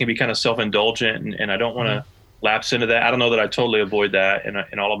that, it can be kind of self-indulgent, and I don't want to lapse into that. I don't know that I totally avoid that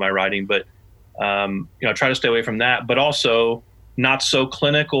in all of my writing, but I try to stay away from that, but also not so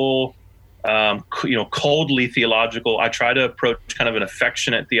clinical, coldly theological. I try to approach kind of an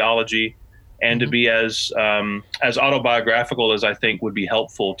affectionate theology, and to be as autobiographical as I think would be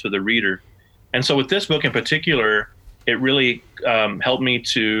helpful to the reader. And so with this book in particular, it really helped me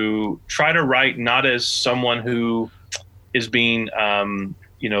to try to write not as someone who is being,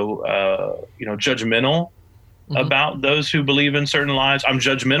 judgmental about those who believe in certain lies. I'm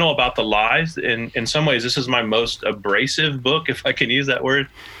judgmental about the lies. In some ways, this is my most abrasive book, if I can use that word.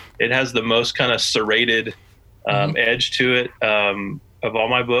 It has the most kind of serrated edge to it of all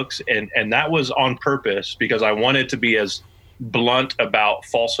my books. And that was on purpose, because I wanted to be as blunt about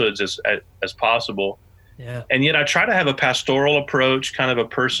falsehoods as possible. Yeah. And yet I try to have a pastoral approach, kind of a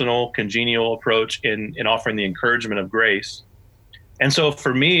personal, congenial approach in offering the encouragement of grace. And so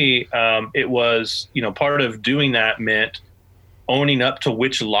for me, it was, part of doing that meant owning up to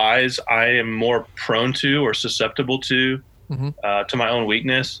which lies I am more prone to or susceptible to my own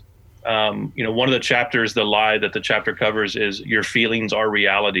weakness. One of the chapters, the lie that the chapter covers is your feelings are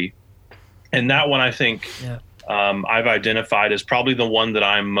reality. And that one, I think, I've identified as probably the one that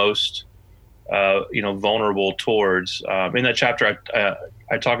I'm most, vulnerable towards. In that chapter,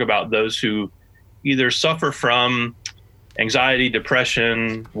 I talk about those who either suffer from anxiety,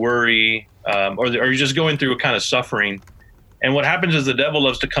 depression, worry, or you're just going through a kind of suffering. And what happens is the devil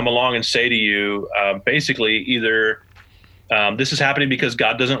loves to come along and say to you, basically, either this is happening because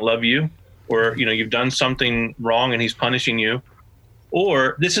God doesn't love you, or, you've done something wrong and he's punishing you,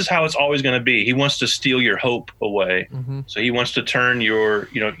 or this is how it's always going to be. He wants to steal your hope away. So he wants to turn your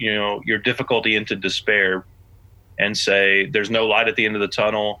difficulty into despair and say, there's no light at the end of the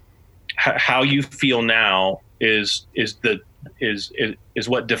tunnel. How you feel now is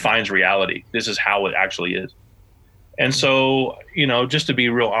what defines reality. This is how it actually is. And so, just to be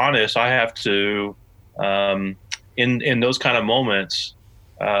real honest, I have to, in those kind of moments,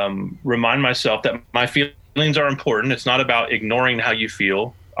 remind myself that my feelings are important. It's not about ignoring how you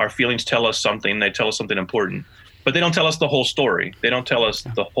feel. Our feelings tell us something. They tell us something important, but they don't tell us the whole story. They don't tell us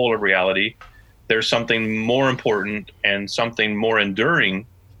the whole of reality. There's something more important and something more enduring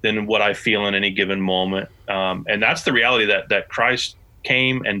than what I feel in any given moment. And that's the reality that Christ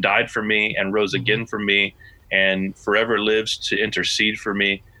came and died for me and rose again for me and forever lives to intercede for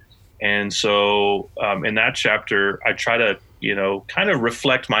me. And so in that chapter, I try to, kind of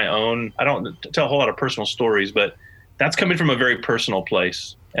reflect my own. I don't tell a whole lot of personal stories, but that's coming from a very personal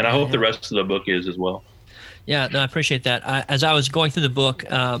place. And I hope the rest of the book is as well. Yeah, no, I appreciate that. As I was going through the book,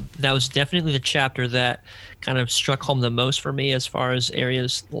 that was definitely the chapter that kind of struck home the most for me as far as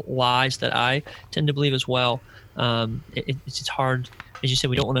lies that I tend to believe as well. It's hard, as you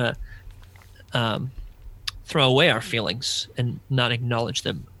said, we don't want to throw away our feelings and not acknowledge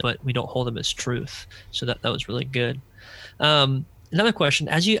them, but we don't hold them as truth. So that was really good. Another question,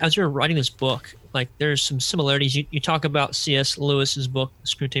 as you're writing this book, like there's some similarities. You talk about C.S. Lewis's book,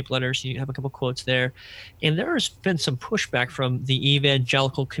 Screwtape Letters. You have a couple quotes there, and there's been some pushback from the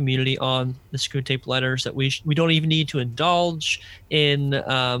evangelical community on the Screwtape Letters that we don't even need to indulge in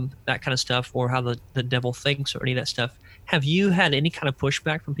that kind of stuff, or how the devil thinks, or any of that stuff. Have you had any kind of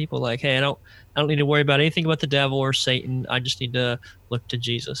pushback from people like, hey, I don't need to worry about anything about the devil or Satan. I just need to look to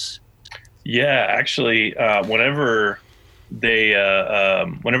Jesus? Yeah, actually, whenever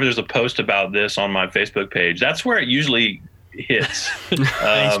there's a post about this on my Facebook page, that's where it usually hits.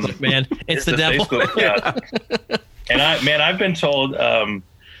 Facebook, man, it's the devil. Facebook, yeah. And I've been told.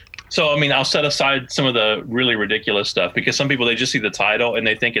 So, I'll set aside some of the really ridiculous stuff, because some people, they just see the title and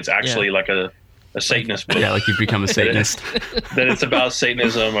they think it's actually like a Satanist book. Yeah, like you've become a Satanist. That it's about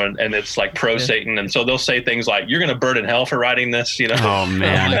Satanism and it's like pro-Satan. And so they'll say things like, you're going to burn in hell for writing this, Oh,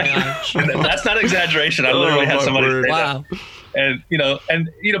 man. That's not exaggeration. I literally had somebody say that.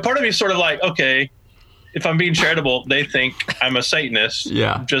 And, part of me is sort of like, okay, if I'm being charitable, they think I'm a Satanist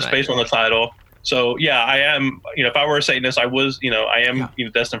based on the title. So, yeah, I am, if I were a Satanist, I am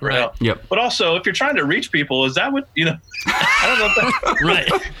destined for hell. Yep. But also, if you're trying to reach people, is that what, I don't know if that.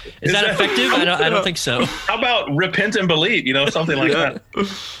 Right. Is that effective? I don't think so. How about repent and believe, something like that.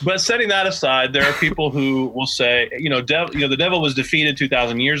 But setting that aside, there are people who will say, the devil was defeated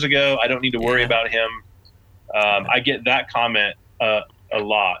 2,000 years ago. I don't need to worry about him. I get that comment a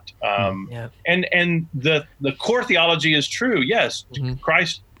lot. And the core theology is true. Yes,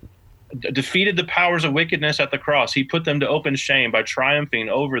 Christ defeated the powers of wickedness at the cross. He put them to open shame by triumphing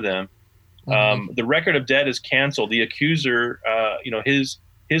over them. The record of debt is canceled. The accuser,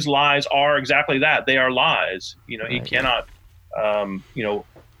 his lies are exactly that. They are lies. He cannot,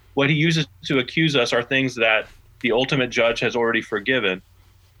 what he uses to accuse us are things that the ultimate judge has already forgiven.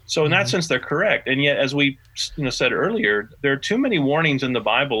 So in that sense, they're correct. And yet, as we said earlier, there are too many warnings in the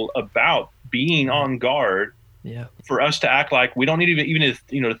Bible about being on guard for us to act like we don't need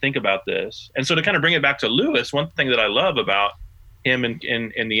even to think about this. And so to kind of bring it back to Lewis, one thing that I love about him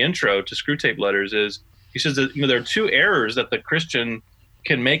in the intro to Screwtape Letters is he says that there are two errors that the Christian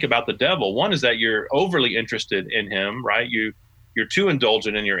can make about the devil. One is that you're overly interested in him, right? You're too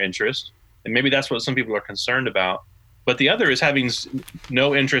indulgent in your interest, and maybe that's what some people are concerned about. But the other is having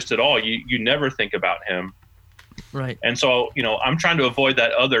no interest at all. You never think about him. Right. And so, I'm trying to avoid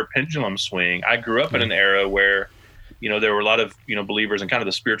that other pendulum swing. I grew up in an era where, there were a lot of, believers in kind of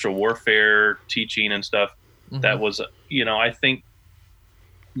the spiritual warfare teaching and stuff that was, I think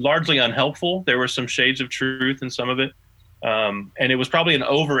largely unhelpful. There were some shades of truth in some of it. And it was probably an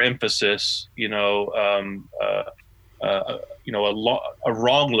overemphasis, a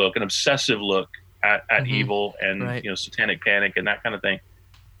wrong look, an obsessive look at evil and satanic panic and that kind of thing.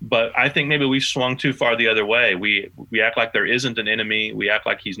 But I think maybe we've swung too far the other way. We act like there isn't an enemy. We act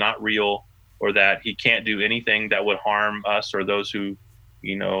like he's not real, or that he can't do anything that would harm us or those who,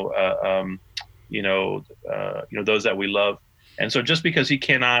 those that we love. And so just because he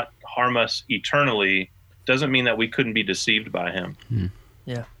cannot harm us eternally doesn't mean that we couldn't be deceived by him.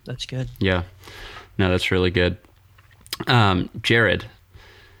 Yeah, that's good. Yeah, no, that's really good. Jared,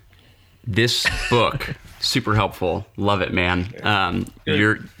 this book, super helpful. Love it, man.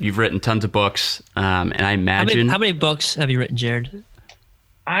 You've written tons of books, and I imagine how many books have you written, Jared?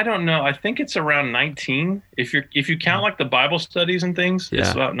 I don't know. I think it's around 19. If you count like the Bible studies and things,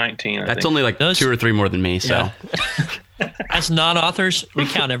 it's about 19. That's only like 2 or 3 more than me. So, as non-authors, we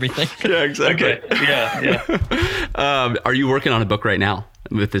count everything. Yeah, exactly. Okay. Yeah. Are you working on a book right now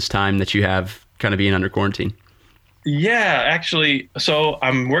with this time that you have kind of being under quarantine? Yeah, actually. So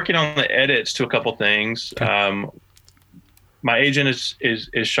I'm working on the edits to a couple things. Okay. My agent is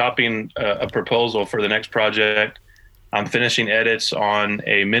shopping a proposal for the next project. I'm finishing edits on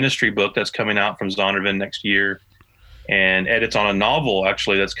a ministry book that's coming out from Zondervan next year, and edits on a novel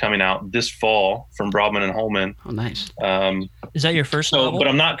actually that's coming out this fall from Broadman and Holman. Oh, nice. Is that your first novel? But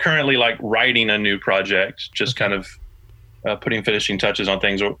I'm not currently like writing a new project, just kind of putting finishing touches on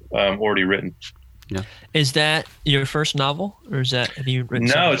things already written. Yeah. Is that your first novel, or have you written?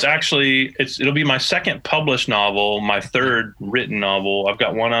 No, something? it's actually it'll be my second published novel, my third written novel. I've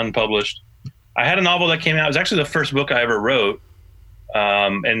got one unpublished. I had a novel that came out. It was actually the first book I ever wrote.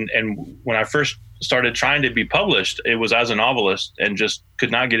 And when I first started trying to be published, it was as a novelist and just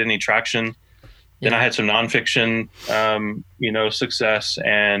could not get any traction. Yeah. Then I had some nonfiction, success.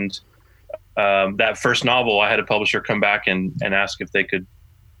 And that first novel, I had a publisher come back and ask if they could,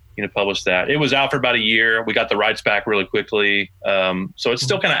 publish that. It was out for about a year. We got the rights back really quickly. So it's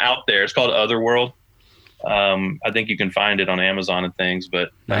still kind of out there. It's called Otherworld. I think you can find it on Amazon and things,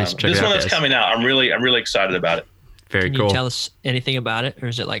 but nice. This one that's coming out, I'm really excited about it. Very cool. Can you tell us anything about it, or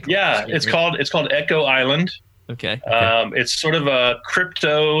is it like? Yeah, it's called Echo Island. Okay. It's sort of a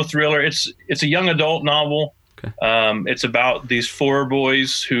crypto thriller. It's a young adult novel. Okay. It's about these 4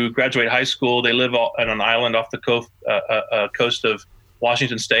 boys who graduate high school. They live on an island off the coast of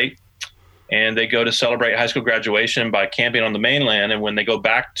Washington State, and they go to celebrate high school graduation by camping on the mainland. And when they go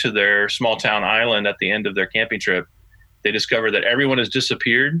back to their small town island at the end of their camping trip, they discover that everyone has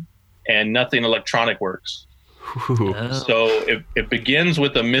disappeared and nothing electronic works. Oh. So it begins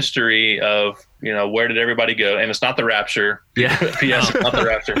with a mystery of, where did everybody go? And it's not the rapture. Yeah. P.S. Not the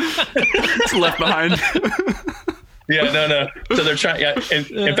rapture. It's left behind. Yeah, no. So they're trying. Yeah,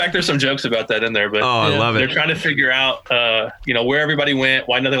 in fact, there's some jokes about that in there. But I love it. They're trying to figure out, where everybody went,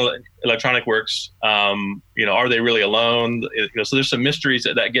 why nothing electronic works. Are they really alone? So there's some mysteries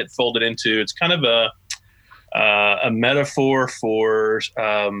that get folded into. It's kind of a metaphor for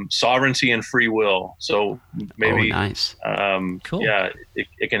sovereignty and free will. So maybe, nice. Cool. Yeah,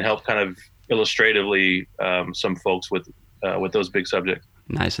 it can help kind of illustratively some folks with those big subjects.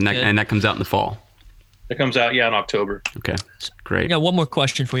 Nice, and that comes out in the fall. It comes out, in October. Okay, great. I got one more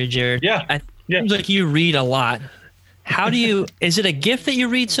question for you, Jared. Yeah. Seems like you read a lot. How do you? Is it a gift that you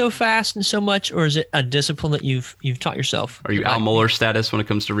read so fast and so much, or is it a discipline that you've taught yourself? Are you Al Mohler status when it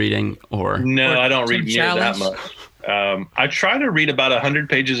comes to reading, or? No, I don't read near challenge? that much. I try to read about 100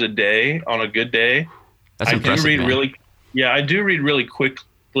 pages a day on a good day. That's impressive, I do read really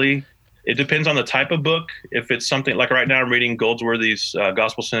quickly. It depends on the type of book. If it's something like right now, I'm reading Goldsworthy's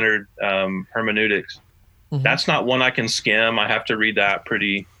gospel-centered hermeneutics. Mm-hmm. That's not one I can skim. I have to read that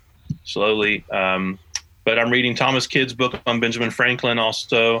pretty slowly. But I'm reading Thomas Kidd's book on Benjamin Franklin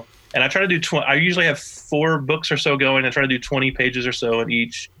also. And I try to do, I usually have 4 books or so going. I try to do 20 pages or so in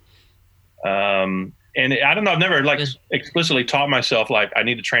each. And I don't know, I've never like explicitly taught myself, like I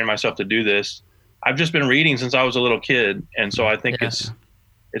need to train myself to do this. I've just been reading since I was a little kid. And so I think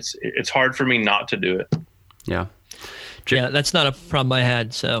it's hard for me not to do it. Yeah. Yeah, that's not a problem I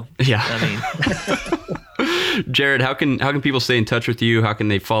had. So yeah, I mean, Jared, how can people stay in touch with you? How can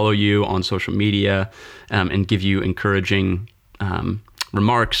they follow you on social media and give you encouraging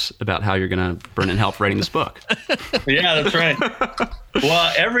remarks about how you're going to burn in hell for writing this book? Yeah, that's right.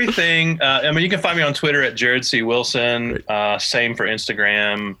 Well, everything. I mean, you can find me on Twitter at Jared C. Wilson. Same for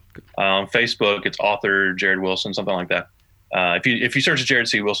Instagram, Facebook. It's author Jared Wilson, something like that. If you search Jared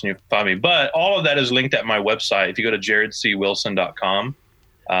C. Wilson, you'll find me. But all of that is linked at my website. If you go to jaredcwilson.com,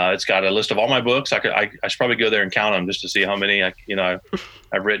 it's got a list of all my books. I should probably go there and count them just to see how many I've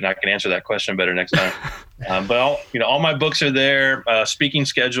written. I can answer that question better next time. But all my books are there. Speaking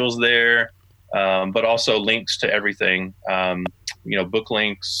schedules there, but also links to everything. Book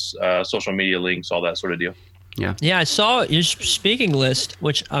links, social media links, all that sort of deal. Yeah. I saw your speaking list,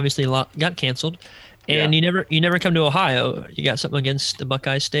 which obviously got canceled. And you never come to Ohio. You got something against the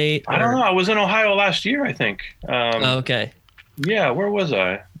Buckeye State? I don't know. I was in Ohio last year, I think. Okay. Yeah, where was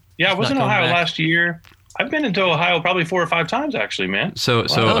I? Yeah, I was in Ohio last year. I've been into Ohio probably 4 or 5 times, actually, man. So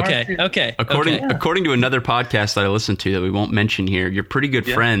okay. According to another podcast that I listened to that we won't mention here, you're pretty good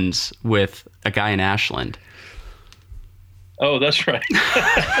friends with a guy in Ashland. Oh, that's right.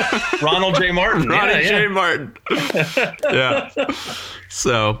 Ronald J. Martin. Ronald J. Martin. Yeah.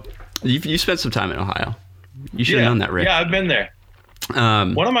 So you spent some time in Ohio. You should have known that, Rick. Yeah, I've been there.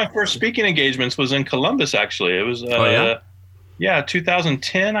 One of my first speaking engagements was in Columbus, actually. It was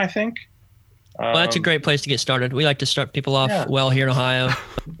 2010, I think. Well, that's a great place to get started. We like to start people off well here in Ohio.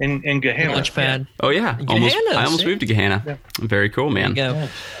 In Gahanna. Launchpad. Oh, yeah. I almost moved to Gahanna. Yeah. Very cool, man. There you go.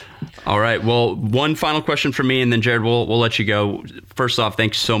 All right. Well, one final question for me, and then, Jared, we'll let you go. First off,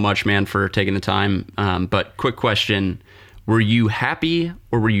 thanks so much, man, for taking the time. But quick question. Were you happy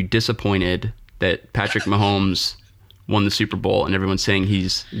or were you disappointed that Patrick Mahomes won the Super Bowl and everyone's saying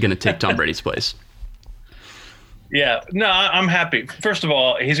he's going to take Tom Brady's place? Yeah, no, I'm happy. First of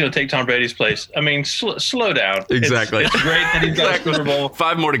all, he's going to take Tom Brady's place. I mean, slow down. Exactly. It's great that he's got a Super Bowl.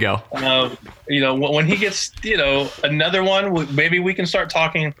 5 more to go. When he gets, another one, maybe we can start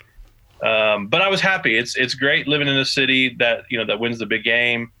talking. But I was happy. It's great living in a city that, that wins the big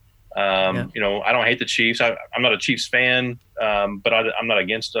game. I don't hate the Chiefs. I'm not a Chiefs fan, but I'm not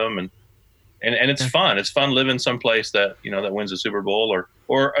against them. And it's fun. It's fun living someplace that, that wins a Super Bowl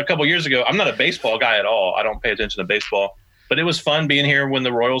or a couple years ago. I'm not a baseball guy at all. I don't pay attention to baseball, but it was fun being here when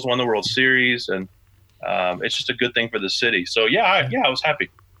the Royals won the World Series, and it's just a good thing for the city. So I was happy.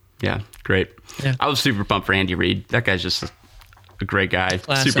 Yeah, great. Yeah. I was super pumped for Andy Reid. That guy's just a great guy.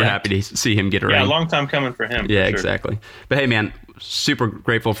 Super happy to see him get a ring. Yeah, a long time coming for him. Yeah, for sure. Exactly. But hey, man, super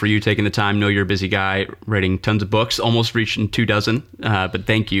grateful for you taking the time. Know you're a busy guy, writing tons of books, almost reaching 24. But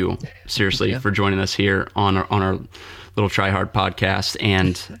thank you, seriously, for joining us here on our little Try Hard podcast.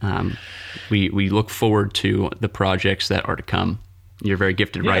 And we look forward to the projects that are to come. You're a very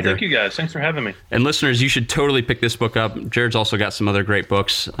gifted writer. Thank you, guys. Thanks for having me. And listeners, you should totally pick this book up. Jared's also got some other great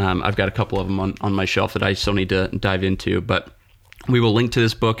books. I've got a couple of them on my shelf that I still need to dive into. But we will link to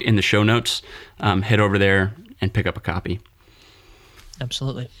this book in the show notes. Head over there and pick up a copy.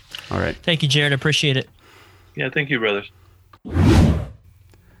 Absolutely. All right. Thank you, Jared. I appreciate it. Yeah, thank you, brothers.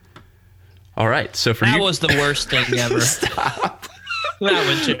 All right. So for that was the worst thing ever. Stop. That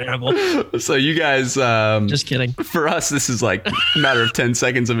was terrible. So you guys... just kidding. For us, this is like a matter of 10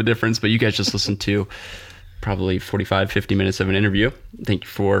 seconds of a difference, but you guys just listened to probably 45, 50 minutes of an interview. Thank you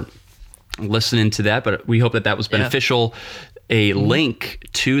for listening to that, but we hope that was beneficial. A link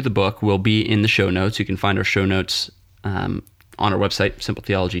to the book will be in the show notes. You can find our show notes on our website,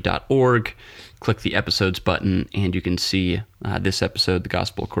 simpletheology.org. Click the episodes button, and you can see this episode, The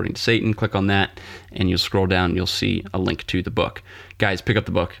Gospel According to Satan. Click on that, and you'll scroll down, and you'll see a link to the book. Guys, pick up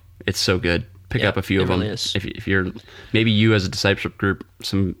the book. It's so good. Pick up a few of them. Really is. If you're, maybe you as a discipleship group,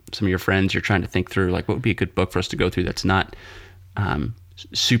 some of your friends, you're trying to think through, like, what would be a good book for us to go through that's not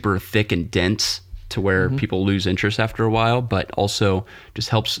super thick and dense to where people lose interest after a while, but also just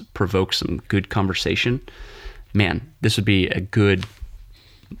helps provoke some good conversation. Man, this would be a good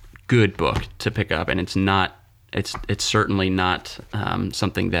book to pick up, and it's certainly not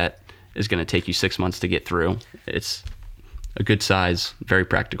something that is going to take you 6 months to get through. It's a good size, very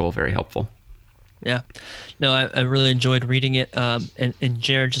practical, very helpful. Yeah. No, I really enjoyed reading it. And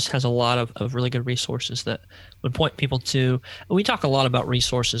Jared just has a lot of really good resources that would point people to. And we talk a lot about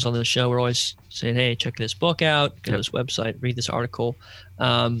resources on the show. We're always saying, hey, check this book out, go to this website, read this article.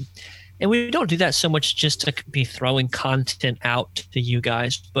 And we don't do that so much just to be throwing content out to you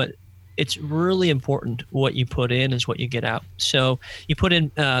guys, but it's really important what you put in is what you get out. So you put in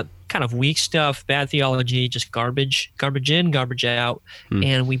kind of weak stuff, bad theology, just garbage in, garbage out.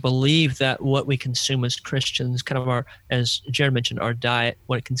 And we believe that what we consume as Christians, kind of our, as Jared mentioned, our diet,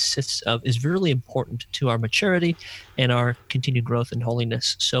 what it consists of is really important to our maturity and our continued growth in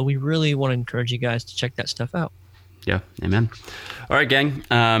holiness. So we really want to encourage you guys to check that stuff out. Yeah, amen. All right, gang.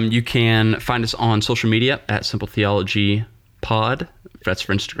 You can find us on social media at Simple Theology Pod. That's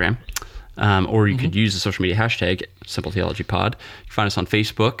for Instagram. Or you could use the social media hashtag Simple Theology Pod. You can find us on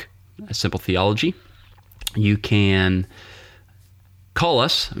Facebook as Simple Theology. You can call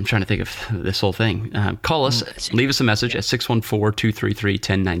us. I'm trying to think of this whole thing. Call us. Leave us a message at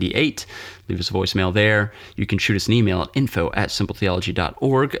 614-233-1098. Leave us a voicemail there. You can shoot us an email at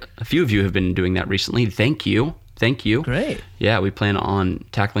info@simpletheology.org. A few of you have been doing that recently. Thank you. Great. Yeah, we plan on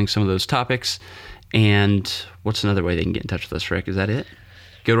tackling some of those topics. And what's another way they can get in touch with us, Rick? Is that it?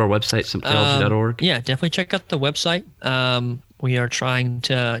 Go to our website, simpletheology.org. Yeah, definitely check out the website. We are trying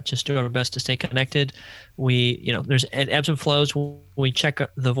to just do our best to stay connected. There's ebbs and flows. We check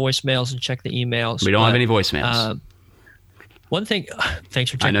the voicemails and check the emails. We don't have any voicemails. One thing, thanks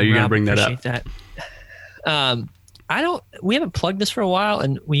for checking. I know you're going to bring that up. That. We haven't plugged this for a while,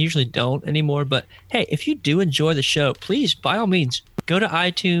 and we usually don't anymore. But hey, if you do enjoy the show, please, by all means, go to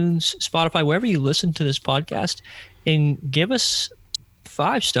iTunes, Spotify, wherever you listen to this podcast, and give us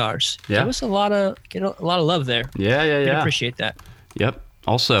 5 stars. Yeah. Give us get a lot of love there. Yeah. I appreciate that. Yep.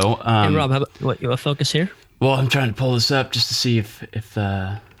 Also, hey Rob, how about what you want to focus here? Well, I'm trying to pull this up just to see if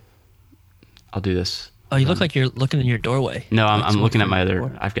I'll do this. Oh, you look like you're looking in your doorway. No, I'm looking at my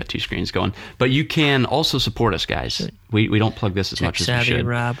other. I've got 2 screens going. But you can also support us, guys. We don't plug this as much as we should.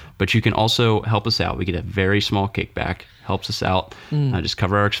 Rob. But you can also help us out. We get a very small kickback. Helps us out. Just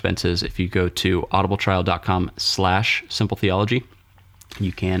cover our expenses. If you go to audibletrial.com/simpletheology,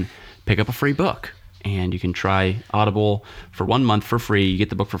 you can pick up a free book. And you can try Audible for 1 month for free. You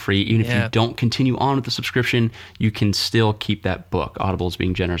get the book for free. Even if you don't continue on with the subscription, you can still keep that book. Audible is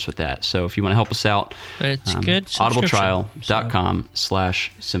being generous with that. So if you want to help us out, it's good.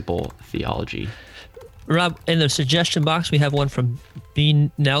 audibletrial.com/simpletheology. Rob, in the suggestion box, we have one from B.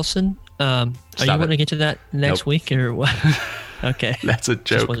 Nelson. Are you going to get to that next week or what? Okay. That's a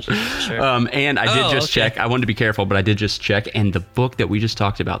joke. Sure. And I did check. I wanted to be careful, but I did just check. And the book that we just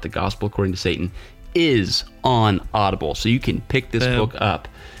talked about, The Gospel According to Satan, is on Audible. So you can pick this book up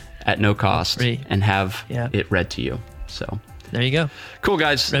at no cost and have it read to you. So there you go. Cool,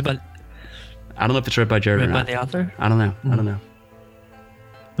 guys. I don't know if it's read by Jared or not. Read by the author? I don't know.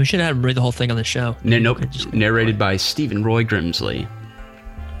 We should have him read the whole thing on the show. Nope. Narrated by Stephen Roy Grimsley.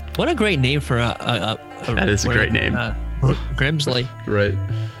 What a great name for a that is a great name. Grimsley. Right.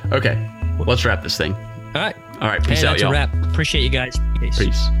 Okay. Let's wrap this thing. All right. Peace out, y'all. That's a wrap. Appreciate you guys.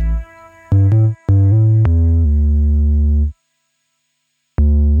 Peace.